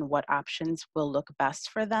circumstances and what options will look best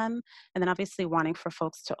for them. And then obviously wanting for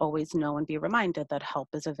folks to always know and be reminded that help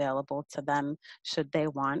is available to them should they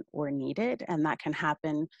want or need it. And that can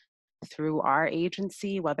happen through our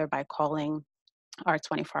agency, whether by calling our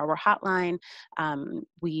 24-hour hotline.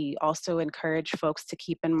 We also encourage folks to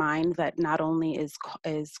keep in mind that not only is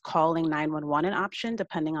calling 911 an option,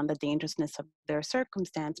 depending on the dangerousness of their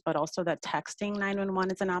circumstance, but also that texting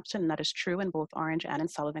 911 is an option. And that is true in both Orange and in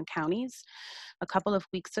Sullivan counties. A couple of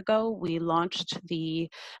weeks ago, we launched the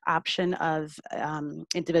option of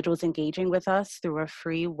individuals engaging with us through a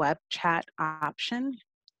free web chat option.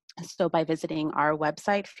 So by visiting our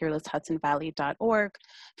website, fearlesshudsonvalley.org,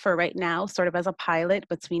 for right now, sort of as a pilot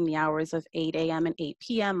between the hours of 8 a.m. and 8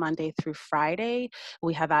 p.m., Monday through Friday,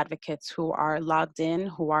 we have advocates who are logged in,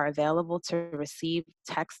 who are available to receive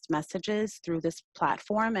text messages through this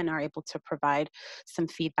platform and are able to provide some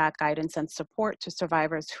feedback, guidance, and support to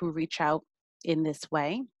survivors who reach out in this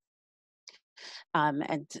way.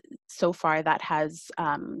 And so far that has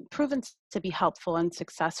proven to be helpful and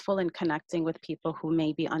successful in connecting with people who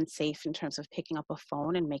may be unsafe in terms of picking up a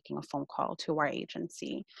phone and making a phone call to our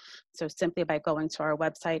agency. So simply by going to our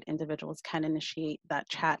website, individuals can initiate that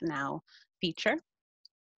chat now feature.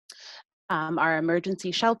 Our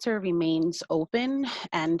emergency shelter remains open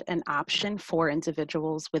and an option for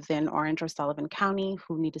individuals within Orange or Sullivan County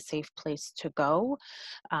who need a safe place to go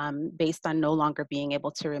based on no longer being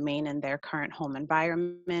able to remain in their current home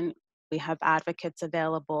environment. We have advocates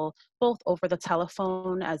available both over the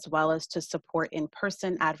telephone as well as to support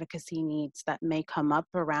in-person advocacy needs that may come up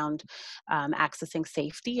around accessing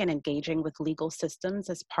safety and engaging with legal systems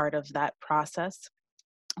as part of that process.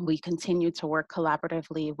 We continue to work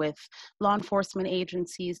collaboratively with law enforcement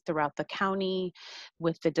agencies throughout the county,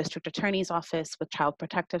 with the district attorney's office, with Child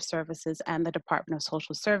Protective Services, and the Department of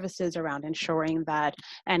Social Services around ensuring that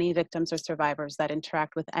any victims or survivors that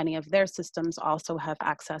interact with any of their systems also have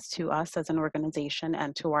access to us as an organization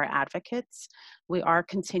and to our advocates. We are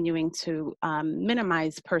continuing to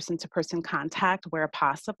minimize person-to-person contact where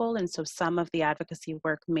possible, and so some of the advocacy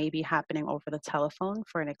work may be happening over the telephone.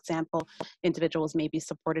 For an example, individuals may be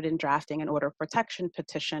supported in drafting an order of protection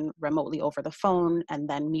petition remotely over the phone and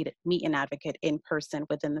then meet an advocate in person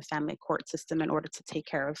within the family court system in order to take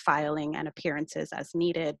care of filing and appearances as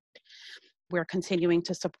needed. We're continuing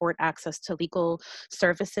to support access to legal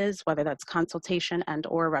services, whether that's consultation and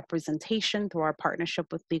or representation through our partnership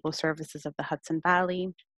with Legal Services of the Hudson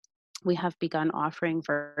Valley. We have begun offering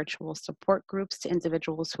virtual support groups to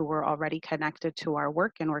individuals who were already connected to our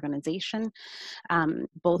work and organization.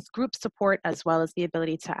 Both group support as well as the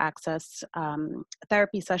ability to access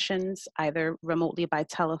therapy sessions either remotely by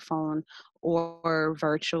telephone or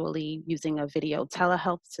virtually using a video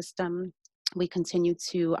telehealth system. We continue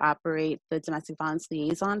to operate the Domestic Violence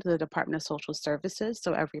Liaison to the Department of Social Services.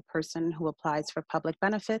 So every person who applies for public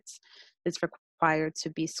benefits is required required to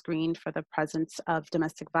be screened for the presence of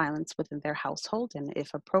domestic violence within their household, and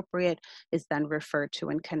if appropriate, is then referred to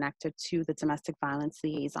and connected to the domestic violence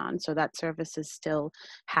liaison. So that service is still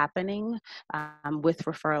happening with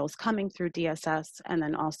referrals coming through DSS. And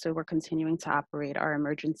then also we're continuing to operate our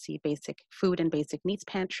emergency basic food and basic needs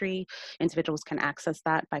pantry. Individuals can access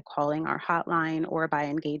that by calling our hotline or by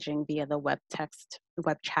engaging via the web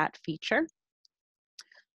chat feature.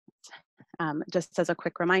 Just as a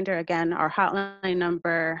quick reminder, again, our hotline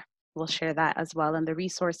number, we'll share that as well in the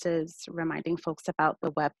resources, reminding folks about the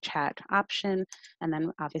web chat option. And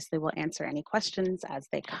then obviously we'll answer any questions as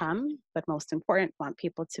they come, but most important, want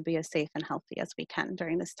people to be as safe and healthy as we can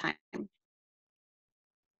during this time.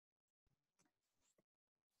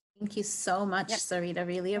 Thank you so much, Yep. Sarita.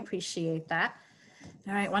 Really appreciate that.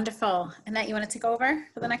 All right, wonderful. Annette, you want to take over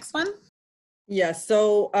for the next one? Yeah,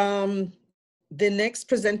 so the next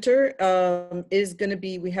presenter is going to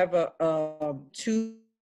be, we have two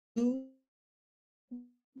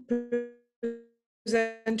presenters.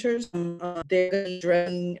 They're going to be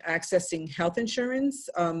addressing accessing health insurance.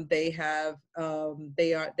 They have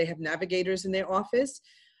navigators in their office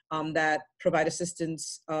that provide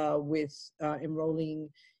assistance with enrolling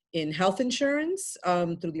in health insurance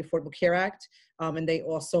through the Affordable Care Act, and they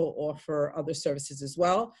also offer other services as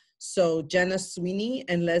well. So Jenna Sweeney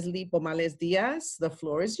and Leslie Pomales Diaz, the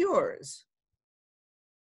floor is yours.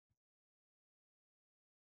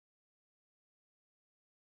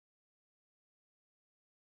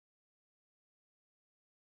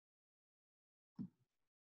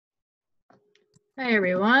 Hi,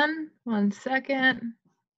 everyone. 1 second.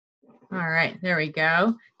 All right, there we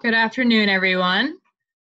go. Good afternoon, everyone.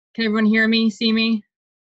 Can everyone hear me, see me?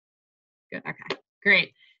 Good, okay,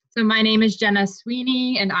 great. So my name is Jenna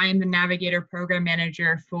Sweeney, and I am the Navigator Program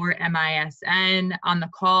Manager for MISN. On the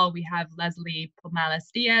call, we have Leslie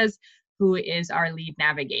Pomales Diaz, who is our lead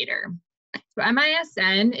navigator. So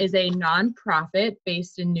MISN is a nonprofit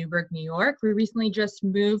based in Newburgh, New York. We recently just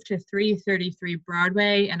moved to 333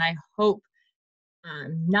 Broadway, and I hope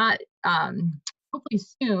hopefully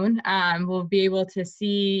soon, we'll be able to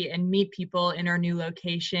see and meet people in our new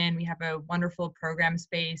location. We have a wonderful program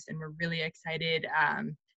space, and we're really excited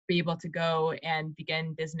to be able to go and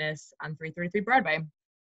begin business on 333 Broadway.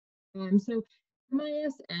 So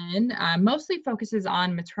MISN mostly focuses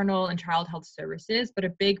on maternal and child health services, but a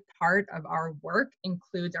big part of our work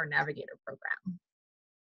includes our Navigator program.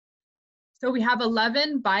 So we have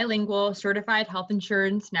 11 bilingual certified health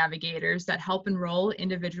insurance navigators that help enroll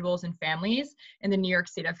individuals and families in the New York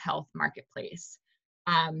State of Health marketplace.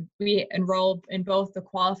 We enroll in both the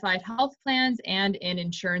qualified health plans and in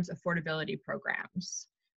insurance affordability programs.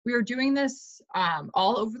 We are doing this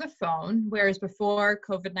all over the phone, whereas before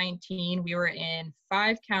COVID-19, we were in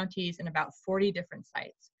 5 counties and about 40 different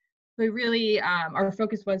sites. We really, our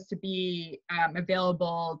focus was to be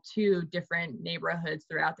available to different neighborhoods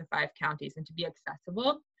throughout the 5 counties and to be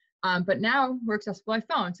accessible. But now we're accessible by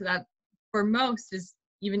phone, so that for most is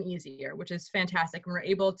even easier, which is fantastic. And we're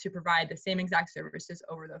able to provide the same exact services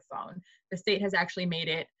over the phone. The state has actually made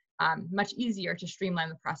it much easier to streamline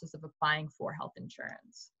the process of applying for health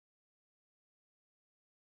insurance.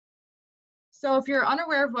 So if you're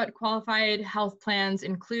unaware of what qualified health plans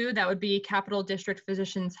include, that would be Capital District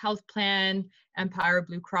Physicians Health Plan, Empire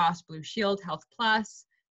Blue Cross Blue Shield Health Plus,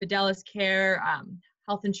 Fidelis Care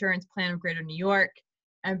Health Insurance Plan of Greater New York,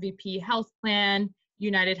 MVP Health Plan,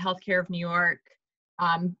 United Healthcare of New York.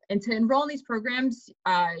 And to enroll in these programs,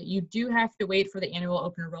 you do have to wait for the annual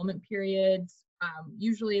open enrollment periods.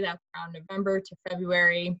 Usually that's around November to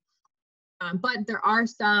February. But there are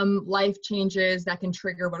some life changes that can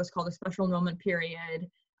trigger what is called a special enrollment period.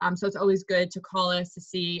 So it's always good to call us to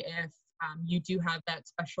see if you do have that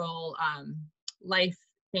special life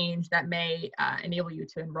change that may enable you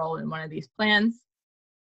to enroll in one of these plans.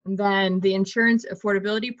 And then the insurance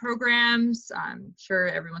affordability programs, I'm sure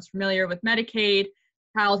everyone's familiar with Medicaid,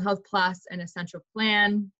 Child Health Plus, and Essential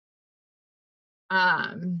Plan.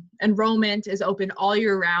 Enrollment is open all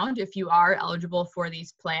year round if you are eligible for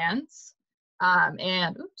these plans.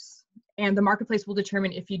 And the marketplace will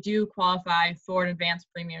determine if you do qualify for an advanced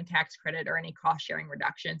premium tax credit or any cost sharing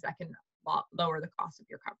reductions that can lower the cost of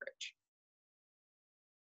your coverage.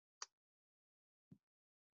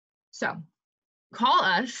 So call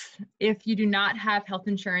us if you do not have health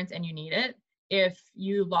insurance and you need it, if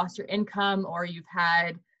you lost your income or you've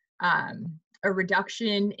had a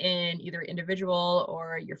reduction in either individual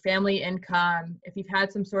or your family income, if you've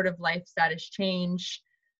had some sort of life status change.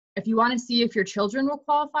 If you want to see if your children will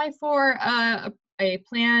qualify for a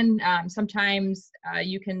plan, sometimes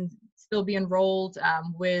you can still be enrolled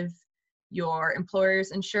with your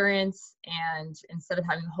employer's insurance, and instead of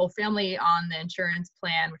having the whole family on the insurance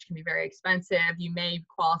plan, which can be very expensive, you may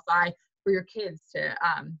qualify for your kids to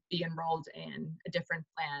be enrolled in a different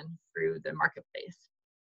plan through the marketplace.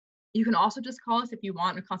 You can also just call us if you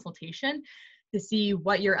want a consultation to see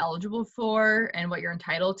what you're eligible for and what you're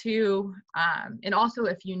entitled to. And also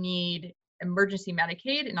if you need emergency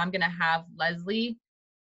Medicaid, and I'm gonna have Leslie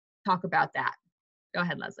talk about that. Go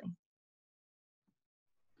ahead, Leslie.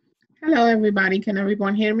 Hello, everybody. Can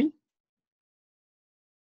everyone hear me?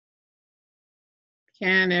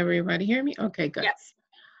 Can everybody hear me? Okay, good. Yes.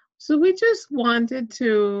 So we just wanted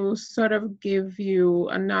to sort of give you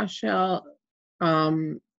a nutshell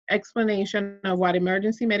explanation of what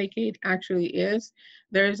emergency Medicaid actually is.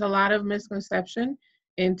 There's a lot of misconception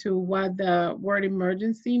into what the word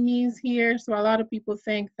emergency means here. So a lot of people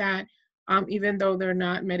think that even though they're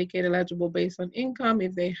not Medicaid eligible based on income,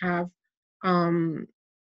 if they have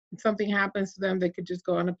something happens to them, they could just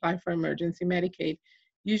go and apply for emergency Medicaid.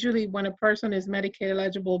 Usually when a person is Medicaid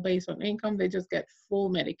eligible based on income, they just get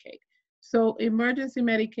full Medicaid. So emergency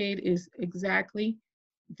Medicaid is exactly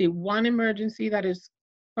the one emergency that is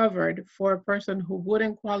covered for a person who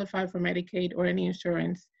wouldn't qualify for Medicaid or any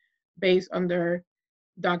insurance based on their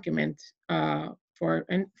document. For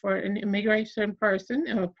an immigration person,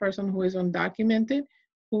 a person who is undocumented,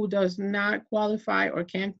 who does not qualify or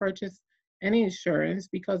can't purchase any insurance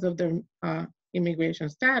because of their immigration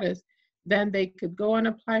status, then they could go and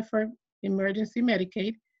apply for emergency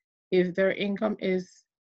Medicaid. If their income is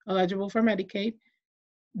eligible for Medicaid,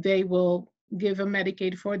 they will give a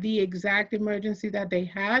Medicaid for the exact emergency that they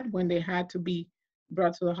had when they had to be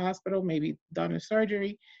brought to the hospital, maybe done a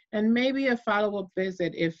surgery, and maybe a follow-up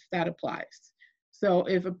visit if that applies. So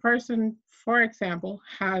if a person, for example,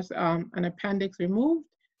 has an appendix removed,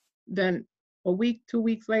 then a week, 2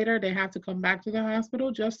 weeks later, they have to come back to the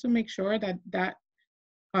hospital just to make sure that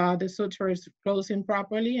the suture is closing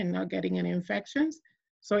properly and not getting any infections.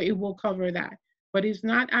 So it will cover that. But it's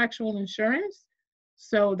not actual insurance.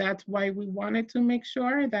 So that's why we wanted to make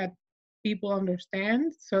sure that people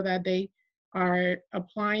understand so that they are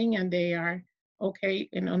applying and they are okay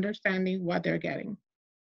in understanding what they're getting.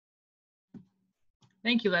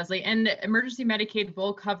 Thank you, Leslie. And emergency Medicaid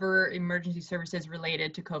will cover emergency services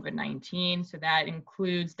related to COVID-19. So that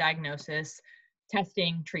includes diagnosis,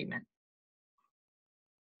 testing, treatment.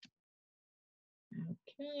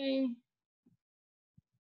 Okay.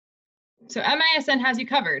 So MISN has you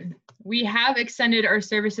covered. We have extended our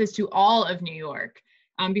services to all of New York.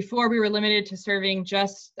 Before we were limited to serving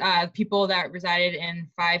just people that resided in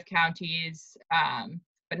 5 counties,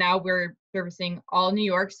 but now we're servicing all New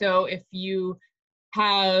York. So if you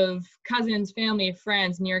have cousins, family,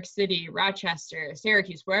 friends, New York City, Rochester,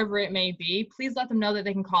 Syracuse, wherever it may be, please let them know that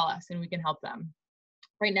they can call us and we can help them.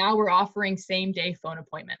 Right now, we're offering same-day phone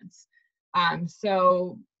appointments.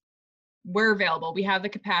 So we're available. We have the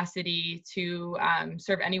capacity to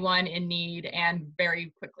serve anyone in need and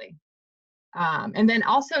very quickly. And then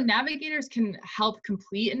also navigators can help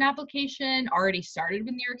complete an application already started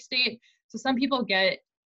with New York State. So some people get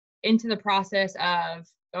into the process of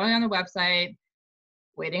going on the website,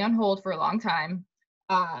 waiting on hold for a long time,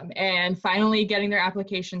 and finally getting their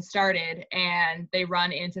application started, and they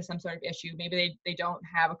run into some sort of issue. Maybe they don't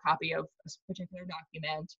have a copy of a particular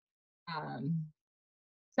document.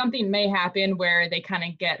 Something may happen where they kind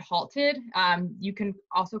of get halted. You can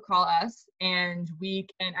also call us and we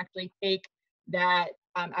can actually take that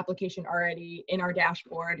application already in our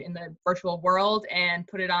dashboard in the virtual world and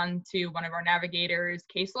put it onto one of our navigators'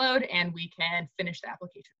 caseload, and we can finish the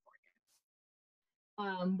application for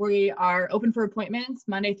you. We are open for appointments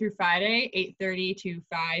Monday through Friday, 8:30 to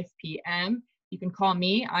 5 p.m. You can call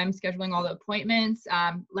me. I'm scheduling all the appointments.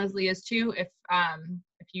 Leslie is too, if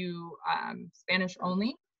you Spanish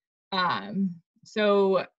only.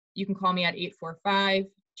 So you can call me at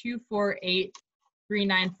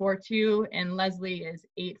 845-248-3942, and Leslie is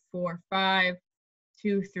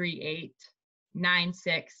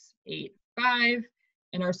 845-238-9685.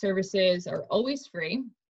 And our services are always free.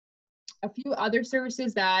 A few other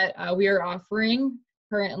services that we are offering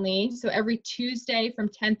currently. So every Tuesday from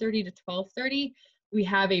 10:30 to 12:30, we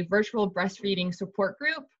have a virtual breastfeeding support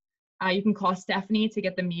group. You can call Stephanie to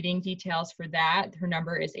get the meeting details for that. Her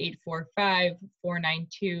number is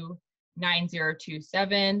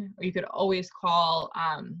 845-492-9027. Or you could always call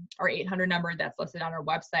our 800 number that's listed on our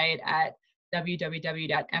website at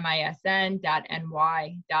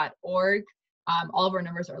www.misn.ny.org. All of our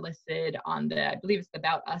numbers are listed on the, I believe it's the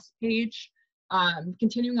About Us page.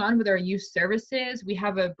 Continuing on with our youth services, we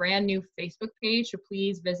have a brand new Facebook page, so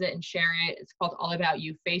please visit and share it. It's called All About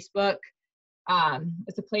You Facebook.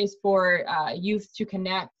 It's a place for youth to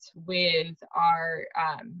connect with our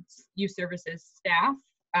youth services staff.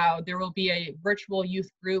 There will be a virtual youth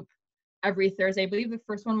group every Thursday. I believe the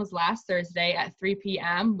first one was last Thursday at 3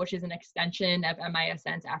 p.m., which is an extension of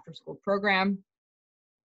MISN's after-school program.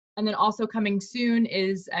 And then also coming soon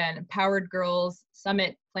is an Empowered Girls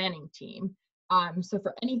Summit planning team. So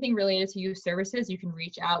for anything related to youth services, you can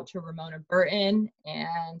reach out to Ramona Burton,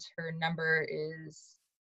 and her number is,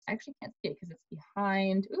 I actually can't see it because it's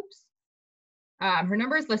behind, oops. Her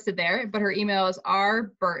number is listed there, but her email is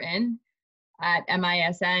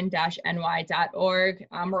rburton@misn-ny.org.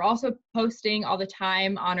 We're also posting all the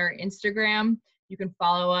time on our Instagram. You can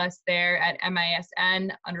follow us there at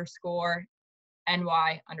MISN_NY_org. And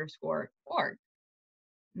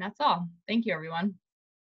that's all. Thank you, everyone.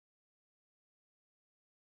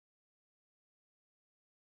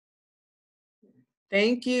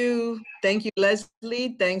 Thank you. Thank you,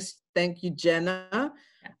 Leslie. Thank you, Jenna.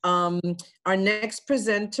 Our next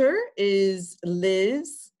presenter is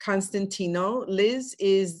Liz Constantino. Liz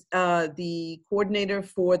is the coordinator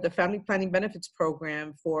for the Family Planning Benefits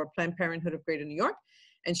Program for Planned Parenthood of Greater New York.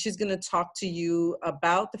 And she's going to talk to you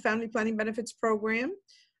about the Family Planning Benefits Program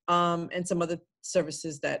and some other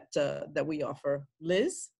services that we offer.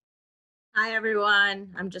 Liz? Hi,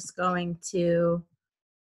 everyone. I'm just going to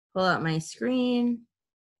pull up my screen.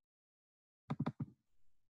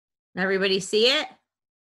 Everybody see it?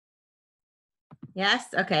 Yes?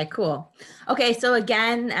 Okay, cool. Okay, so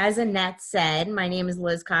again, as Annette said, my name is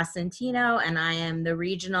Liz Costantino, and I am the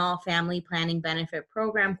Regional Family Planning Benefit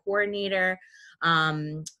Program Coordinator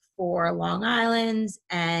for Long Island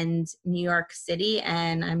and New York City,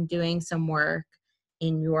 and I'm doing some work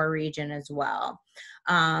in your region as well.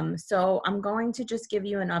 So I'm going to just give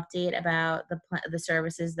you an update about the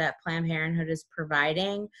services that Planned Parenthood is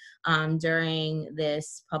providing during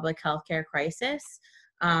this public health care crisis.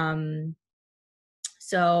 And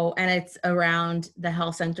it's around the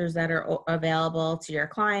health centers that are available to your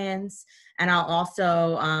clients. And I'll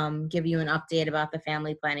also give you an update about the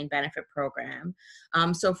Family Planning Benefit Program.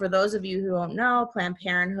 So for those of you who don't know, Planned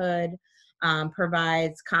Parenthood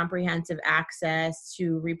provides comprehensive access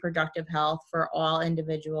to reproductive health for all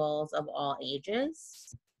individuals of all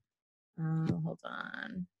ages. Hold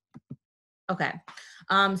on. Okay.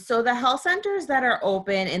 So the health centers that are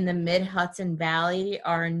open in the Mid-Hudson Valley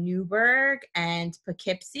are Newburgh and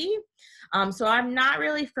Poughkeepsie. So I'm not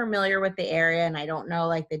really familiar with the area, and I don't know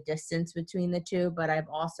like the distance between the two, but I've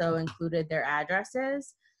also included their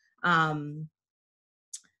addresses. And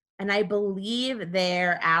I believe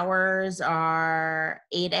their hours are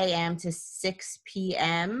 8 a.m. to 6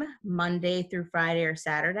 p.m. Monday through Friday or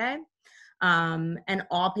Saturday. And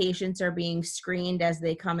all patients are being screened as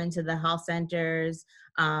they come into the health centers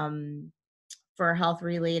for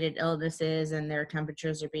health-related illnesses, and their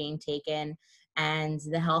temperatures are being taken. And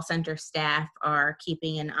the health center staff are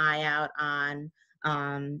keeping an eye out on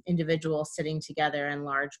individuals sitting together in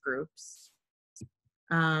large groups.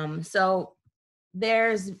 So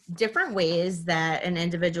there's different ways that an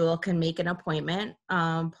individual can make an appointment.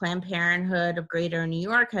 Planned Parenthood of Greater New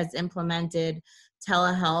York has implemented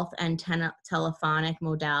telehealth and telephonic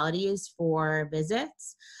modalities for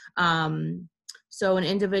visits. So an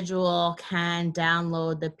individual can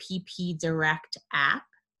download the PP Direct app.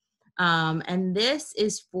 And this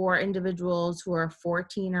is for individuals who are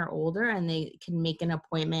 14 or older, and they can make an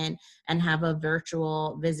appointment and have a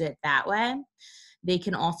virtual visit that way. They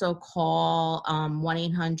can also call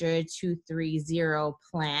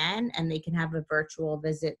 1-800-230-PLAN, and they can have a virtual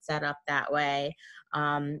visit set up that way,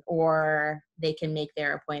 or they can make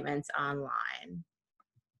their appointments online.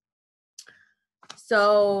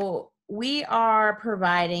 So we are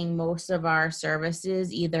providing most of our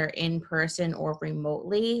services either in person or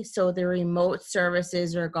remotely. So the remote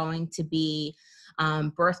services are going to be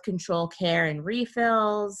birth control care and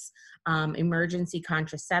refills, emergency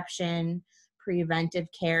contraception, preventive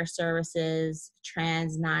care services,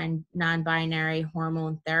 trans non-binary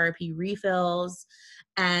hormone therapy refills,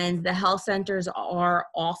 and the health centers are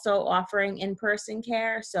also offering in-person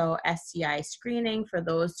care, so STI screening for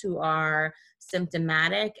those who are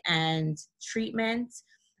symptomatic and treatment,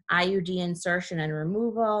 IUD insertion and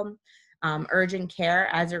removal, urgent care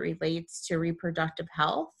as it relates to reproductive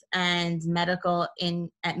health, and medical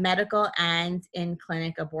and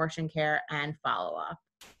in-clinic abortion care and follow-up.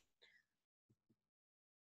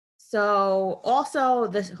 So also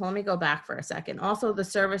this, let me go back for a second. Also the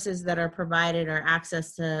services that are provided are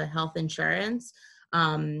access to health insurance.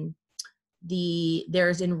 There's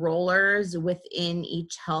enrollers within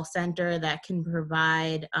each health center that can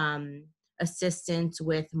provide assistance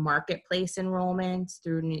with marketplace enrollments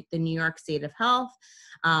through the New York State of Health.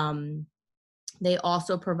 They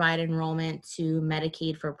also provide enrollment to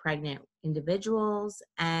Medicaid for pregnant individuals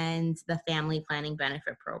and the Family Planning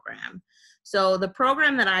Benefit Program. So the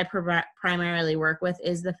program that I primarily work with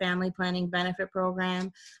is the Family Planning Benefit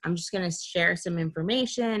Program. I'm just going to share some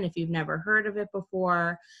information if you've never heard of it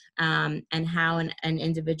before, and how an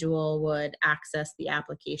individual would access the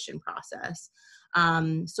application process.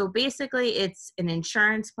 So basically, it's an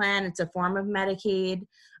insurance plan. It's a form of Medicaid.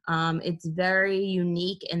 It's very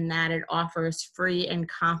unique in that it offers free and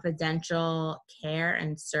confidential care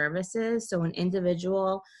and services. So an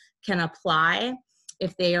individual can apply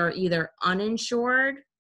if they are either uninsured,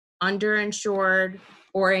 underinsured,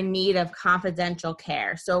 or in need of confidential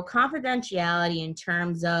care. So confidentiality in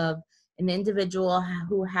terms of an individual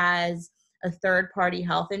who has a third-party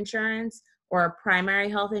health insurance or a primary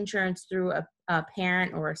health insurance through a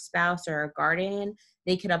parent or a spouse or a guardian,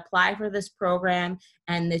 they could apply for this program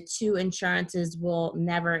and the two insurances will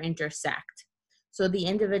never intersect. So the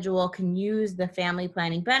individual can use the Family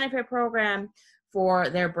Planning Benefit Program for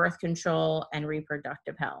their birth control and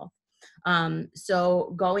reproductive health.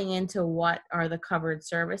 So going into what are the covered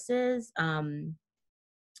services,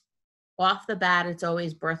 off the bat, it's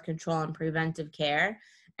always birth control and preventive care.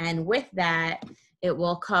 And with that, it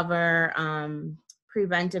will cover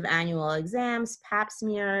preventive annual exams, pap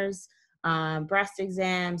smears, breast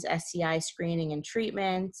exams, STI screening and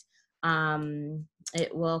treatment.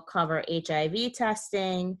 It will cover HIV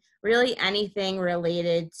testing, really anything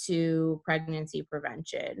related to pregnancy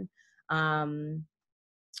prevention. And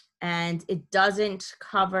it doesn't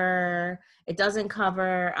cover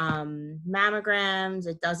mammograms,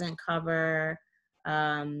 it doesn't cover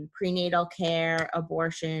prenatal care,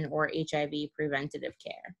 abortion, or HIV preventative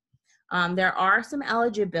care. There are some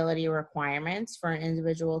eligibility requirements for an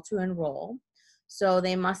individual to enroll. So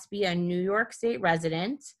they must be a New York State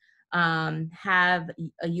resident, have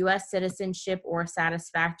a U.S. citizenship or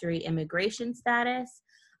satisfactory immigration status.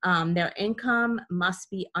 Their income must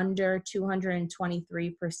be under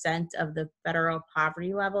 223% of the federal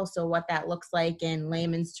poverty level. So what that looks like in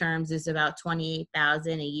layman's terms is about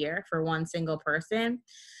 $28,000 a year for one single person.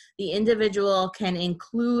 The individual can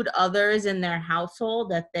include others in their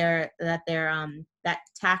household that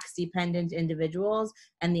tax dependent individuals,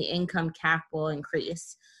 and the income cap will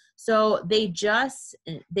increase. So they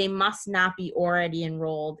must not be already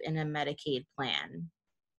enrolled in a Medicaid plan,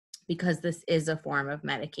 because this is a form of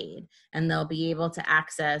Medicaid, and they'll be able to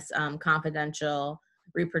access confidential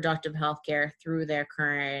reproductive health care through their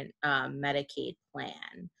current Medicaid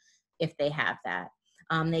plan if they have that.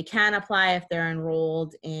 They can apply if they're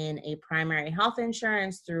enrolled in a primary health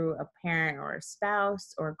insurance through a parent or a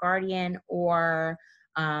spouse or guardian, or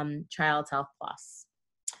Child Health Plus.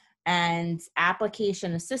 And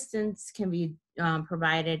application assistance can be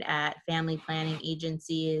provided at family planning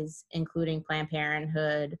agencies, including Planned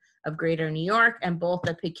Parenthood of Greater New York, and both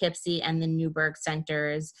the Poughkeepsie and the Newburgh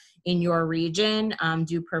centers in your region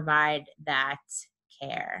do provide that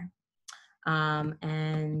care.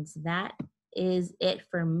 And that is it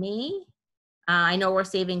for me. I know we're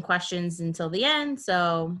saving questions until the end,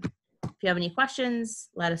 so if you have any questions,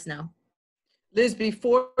 let us know. Liz,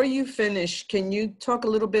 before you finish, can you talk a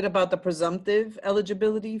little bit about the presumptive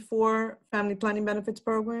eligibility for Family Planning Benefits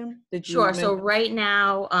Program? Sure. So right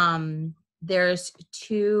now, there's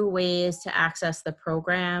two ways to access the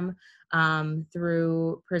program,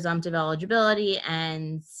 through presumptive eligibility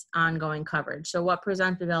and ongoing coverage. So what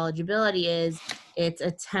presumptive eligibility is,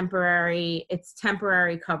 it's temporary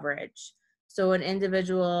coverage. So an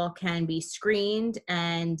individual can be screened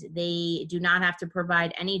and they do not have to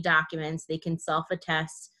provide any documents. They can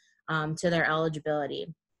self-attest to their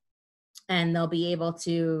eligibility, and they'll be able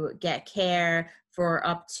to get care for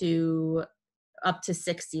up to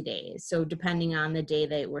 60 days. So depending on the day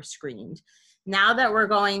they were screened. Now that we're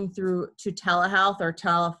going through to telehealth or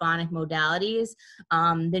telephonic modalities,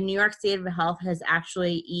 the New York State of Health has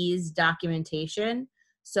actually eased documentation.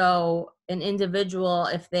 So an individual,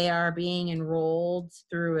 if they are being enrolled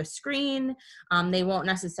through a screen, they won't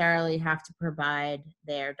necessarily have to provide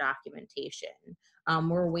their documentation.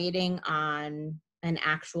 We're waiting on an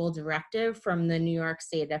actual directive from the New York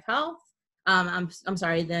State of Health. I'm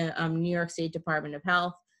sorry, the New York State Department of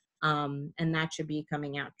Health, and that should be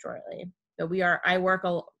coming out shortly. So I work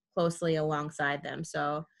closely alongside them.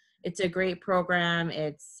 So it's a great program.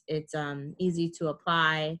 It's easy to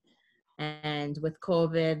apply. And with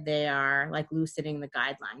COVID, they are like loosening the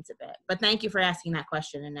guidelines a bit. But thank you for asking that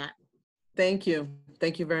question, Annette. Thank you.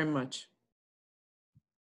 Thank you very much.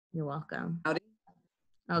 You're welcome. Howdy.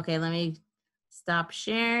 Okay, let me stop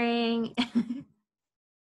sharing.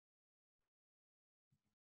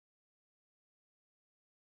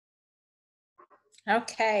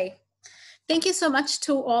 Okay. Thank you so much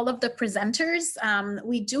to all of the presenters.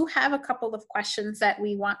 We do have a couple of questions that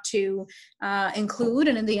we want to include,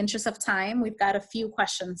 and in the interest of time, we've got a few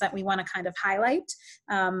questions that we want to kind of highlight.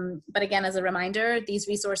 But again, as a reminder, these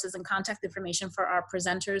resources and contact information for our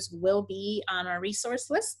presenters will be on our resource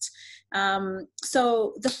list.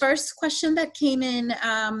 So the first question that came in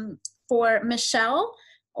for Michelle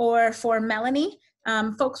or for Melanie,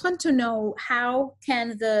 folks want to know, how can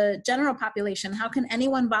the general population, how can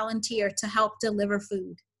anyone volunteer to help deliver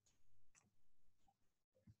food?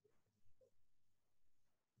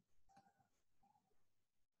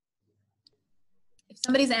 If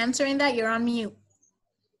somebody's answering that, you're on mute.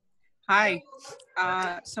 Hi.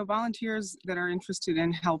 So volunteers that are interested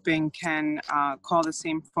in helping can call the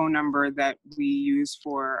same phone number that we use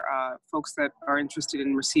for folks that are interested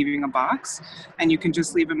in receiving a box. And you can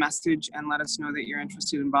just leave a message and let us know that you're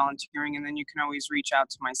interested in volunteering. And then you can always reach out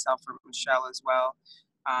to myself or Michelle as well.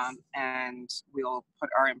 And we'll put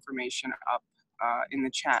our information up in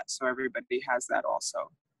the chat so everybody has that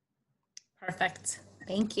also. Perfect.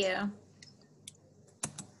 Thank you.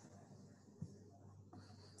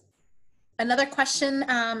 Another question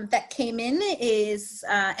that came in is,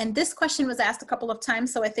 and this question was asked a couple of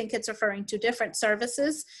times, so I think it's referring to different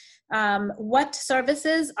services. What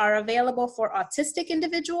services are available for autistic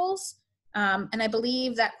individuals? And I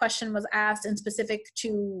believe that question was asked in specific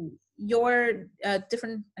to your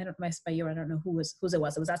different, I don't know, by your, I don't know whose it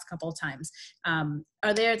was asked a couple of times.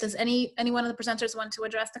 Does any one of the presenters want to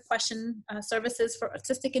address the question, services for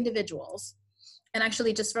autistic individuals? And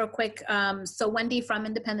actually, just real quick, so Wendy from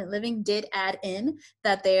Independent Living did add in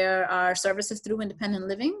that there are services through Independent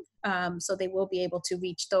Living, so they will be able to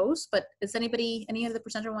reach those. But does any of the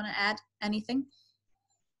presenter want to add anything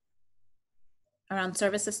around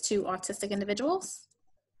services to autistic individuals?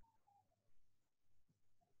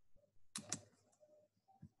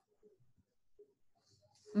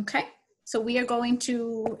 Okay, so we are going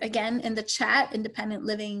to, again, in the chat, Independent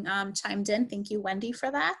Living chimed in. Thank you, Wendy,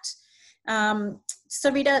 for that.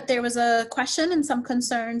 Sarita, there was a question and some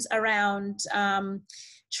concerns around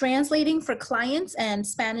translating for clients and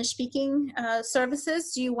Spanish speaking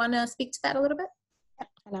services. Do you want to speak to that a little bit?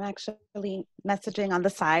 And I'm actually messaging on the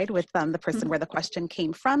side with the person where the question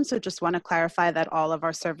came from. So just want to clarify that all of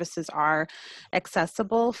our services are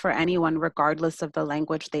accessible for anyone regardless of the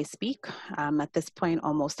language they speak. At this point,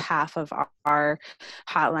 almost half of our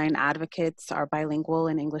hotline advocates are bilingual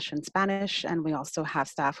in English and Spanish. And we also have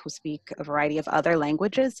staff who speak a variety of other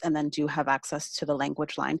languages and then do have access to the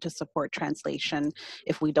language line to support translation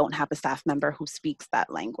if we don't have a staff member who speaks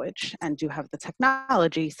that language, and do have the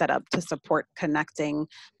technology set up to support connecting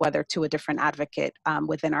whether to a different advocate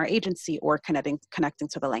within our agency or connecting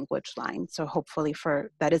to the language line. So hopefully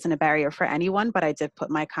that isn't a barrier for anyone, but I did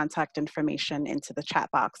put my contact information into the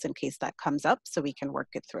chat box in case that comes up so we can work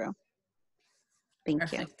it through.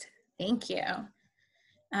 Thank you. Thank you.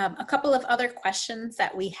 A couple of other questions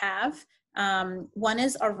that we have. One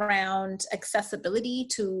is around accessibility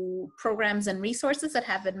to programs and resources that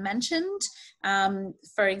have been mentioned.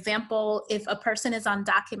 For example, if a person is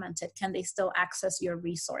undocumented, can they still access your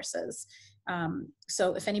resources?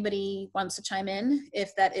 So if anybody wants to chime in,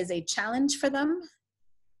 if that is a challenge for them,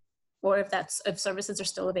 or if services are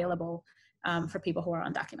still available for people who are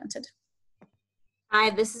undocumented.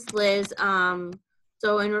 Hi, this is Liz.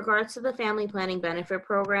 So in regards to the Family Planning Benefit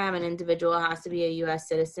Program, an individual has to be a U.S.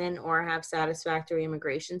 citizen or have satisfactory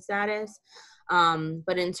immigration status.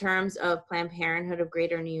 But in terms of Planned Parenthood of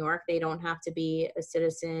Greater New York, they don't have to be a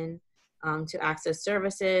citizen to access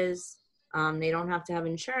services. They don't have to have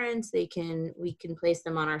insurance. We can place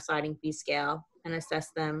them on our sliding fee scale and assess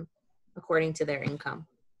them according to their income.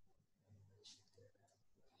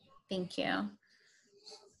 Thank you.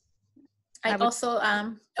 I also,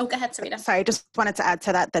 go ahead, Sarita. Sorry, I just wanted to add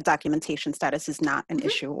to that, that documentation status is not an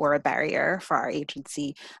issue or a barrier for our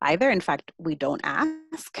agency either. In fact, we don't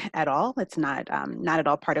ask at all. It's not at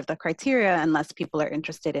all part of the criteria unless people are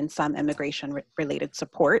interested in some immigration-related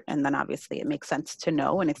support. And then obviously it makes sense to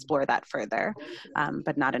know and explore that further,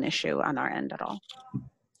 but not an issue on our end at all.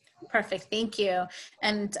 Perfect, thank you.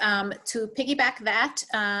 And to piggyback that,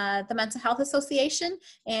 the Mental Health Association,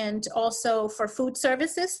 and also for food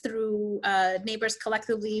services through Neighbors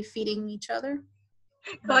Collectively Feeding Each Other.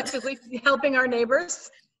 Collectively helping our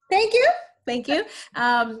neighbors. Thank you, thank you.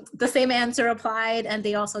 The same answer applied, and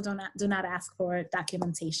they also do not ask for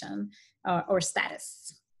documentation or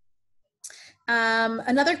status.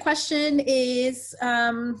 Another question is,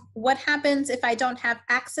 what happens if I don't have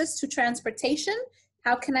access to transportation?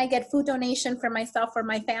 How can I get food donation for myself or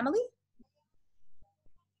my family?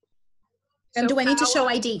 And So do I need to show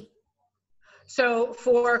ID? So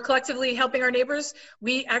for collectively helping our neighbors,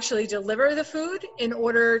 we actually deliver the food in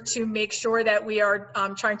order to make sure that we are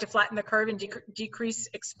trying to flatten the curve and decrease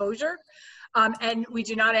exposure. And we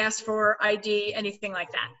do not ask for ID, anything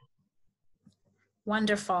like that.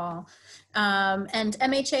 Wonderful. And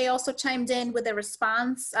MHA also chimed in with a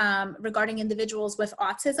response regarding individuals with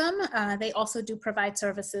autism. They also do provide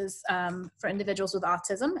services for individuals with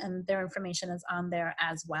autism, and their information is on there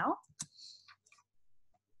as well.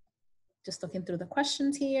 Just looking through the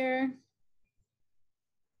questions here.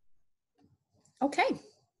 Okay,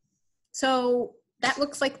 so that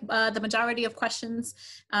looks like the majority of questions.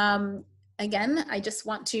 Again, I just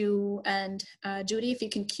want to, and Judy, if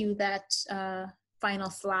you can cue that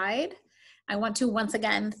final slide. I want to once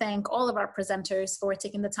again thank all of our presenters for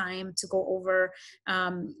taking the time to go over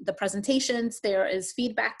the presentations. There is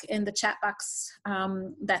feedback in the chat box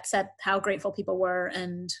that said how grateful people were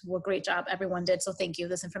and what great job everyone did. So thank you.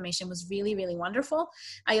 This information was really, really wonderful.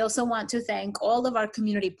 I also want to thank all of our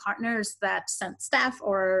community partners that sent staff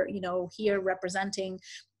or, you know, here representing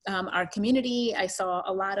our community. I saw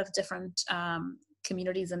a lot of different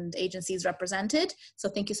communities and agencies represented. So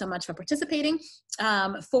thank you so much for participating.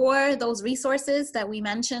 For those resources that we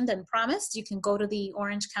mentioned and promised, you can go to the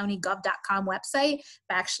orangecountygov.com website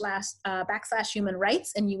 / human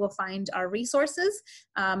rights, and you will find our resources.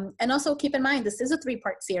 And also keep in mind, this is a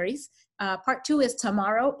 3-part series. Part 2 is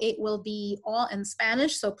tomorrow. It will be all in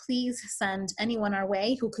Spanish, so please send anyone our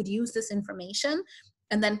way who could use this information.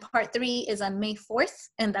 And then part 3 is on May 4th,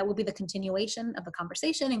 and that will be the continuation of the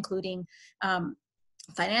conversation, including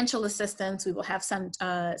financial assistance. We will have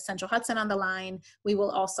Central Hudson on the line. We will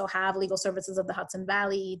also have Legal Services of the Hudson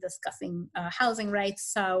Valley discussing housing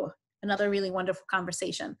rights. So another really wonderful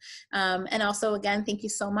conversation. And also, again, thank you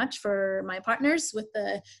so much for my partners with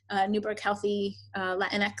the Newburgh Healthy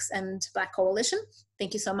Latinx and Black Coalition.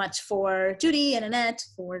 Thank you so much for Judy and Annette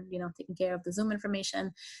for, you know, taking care of the Zoom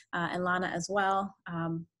information, and Lana as well.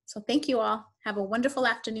 So thank you all. Have a wonderful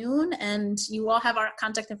afternoon, and you all have our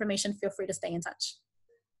contact information. Feel free to stay in touch.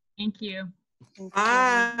 Thank you.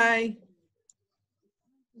 Bye.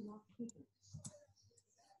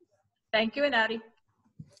 Thank you, Anati.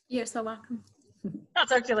 You're so welcome. I'll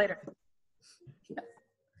talk to you later. Yep.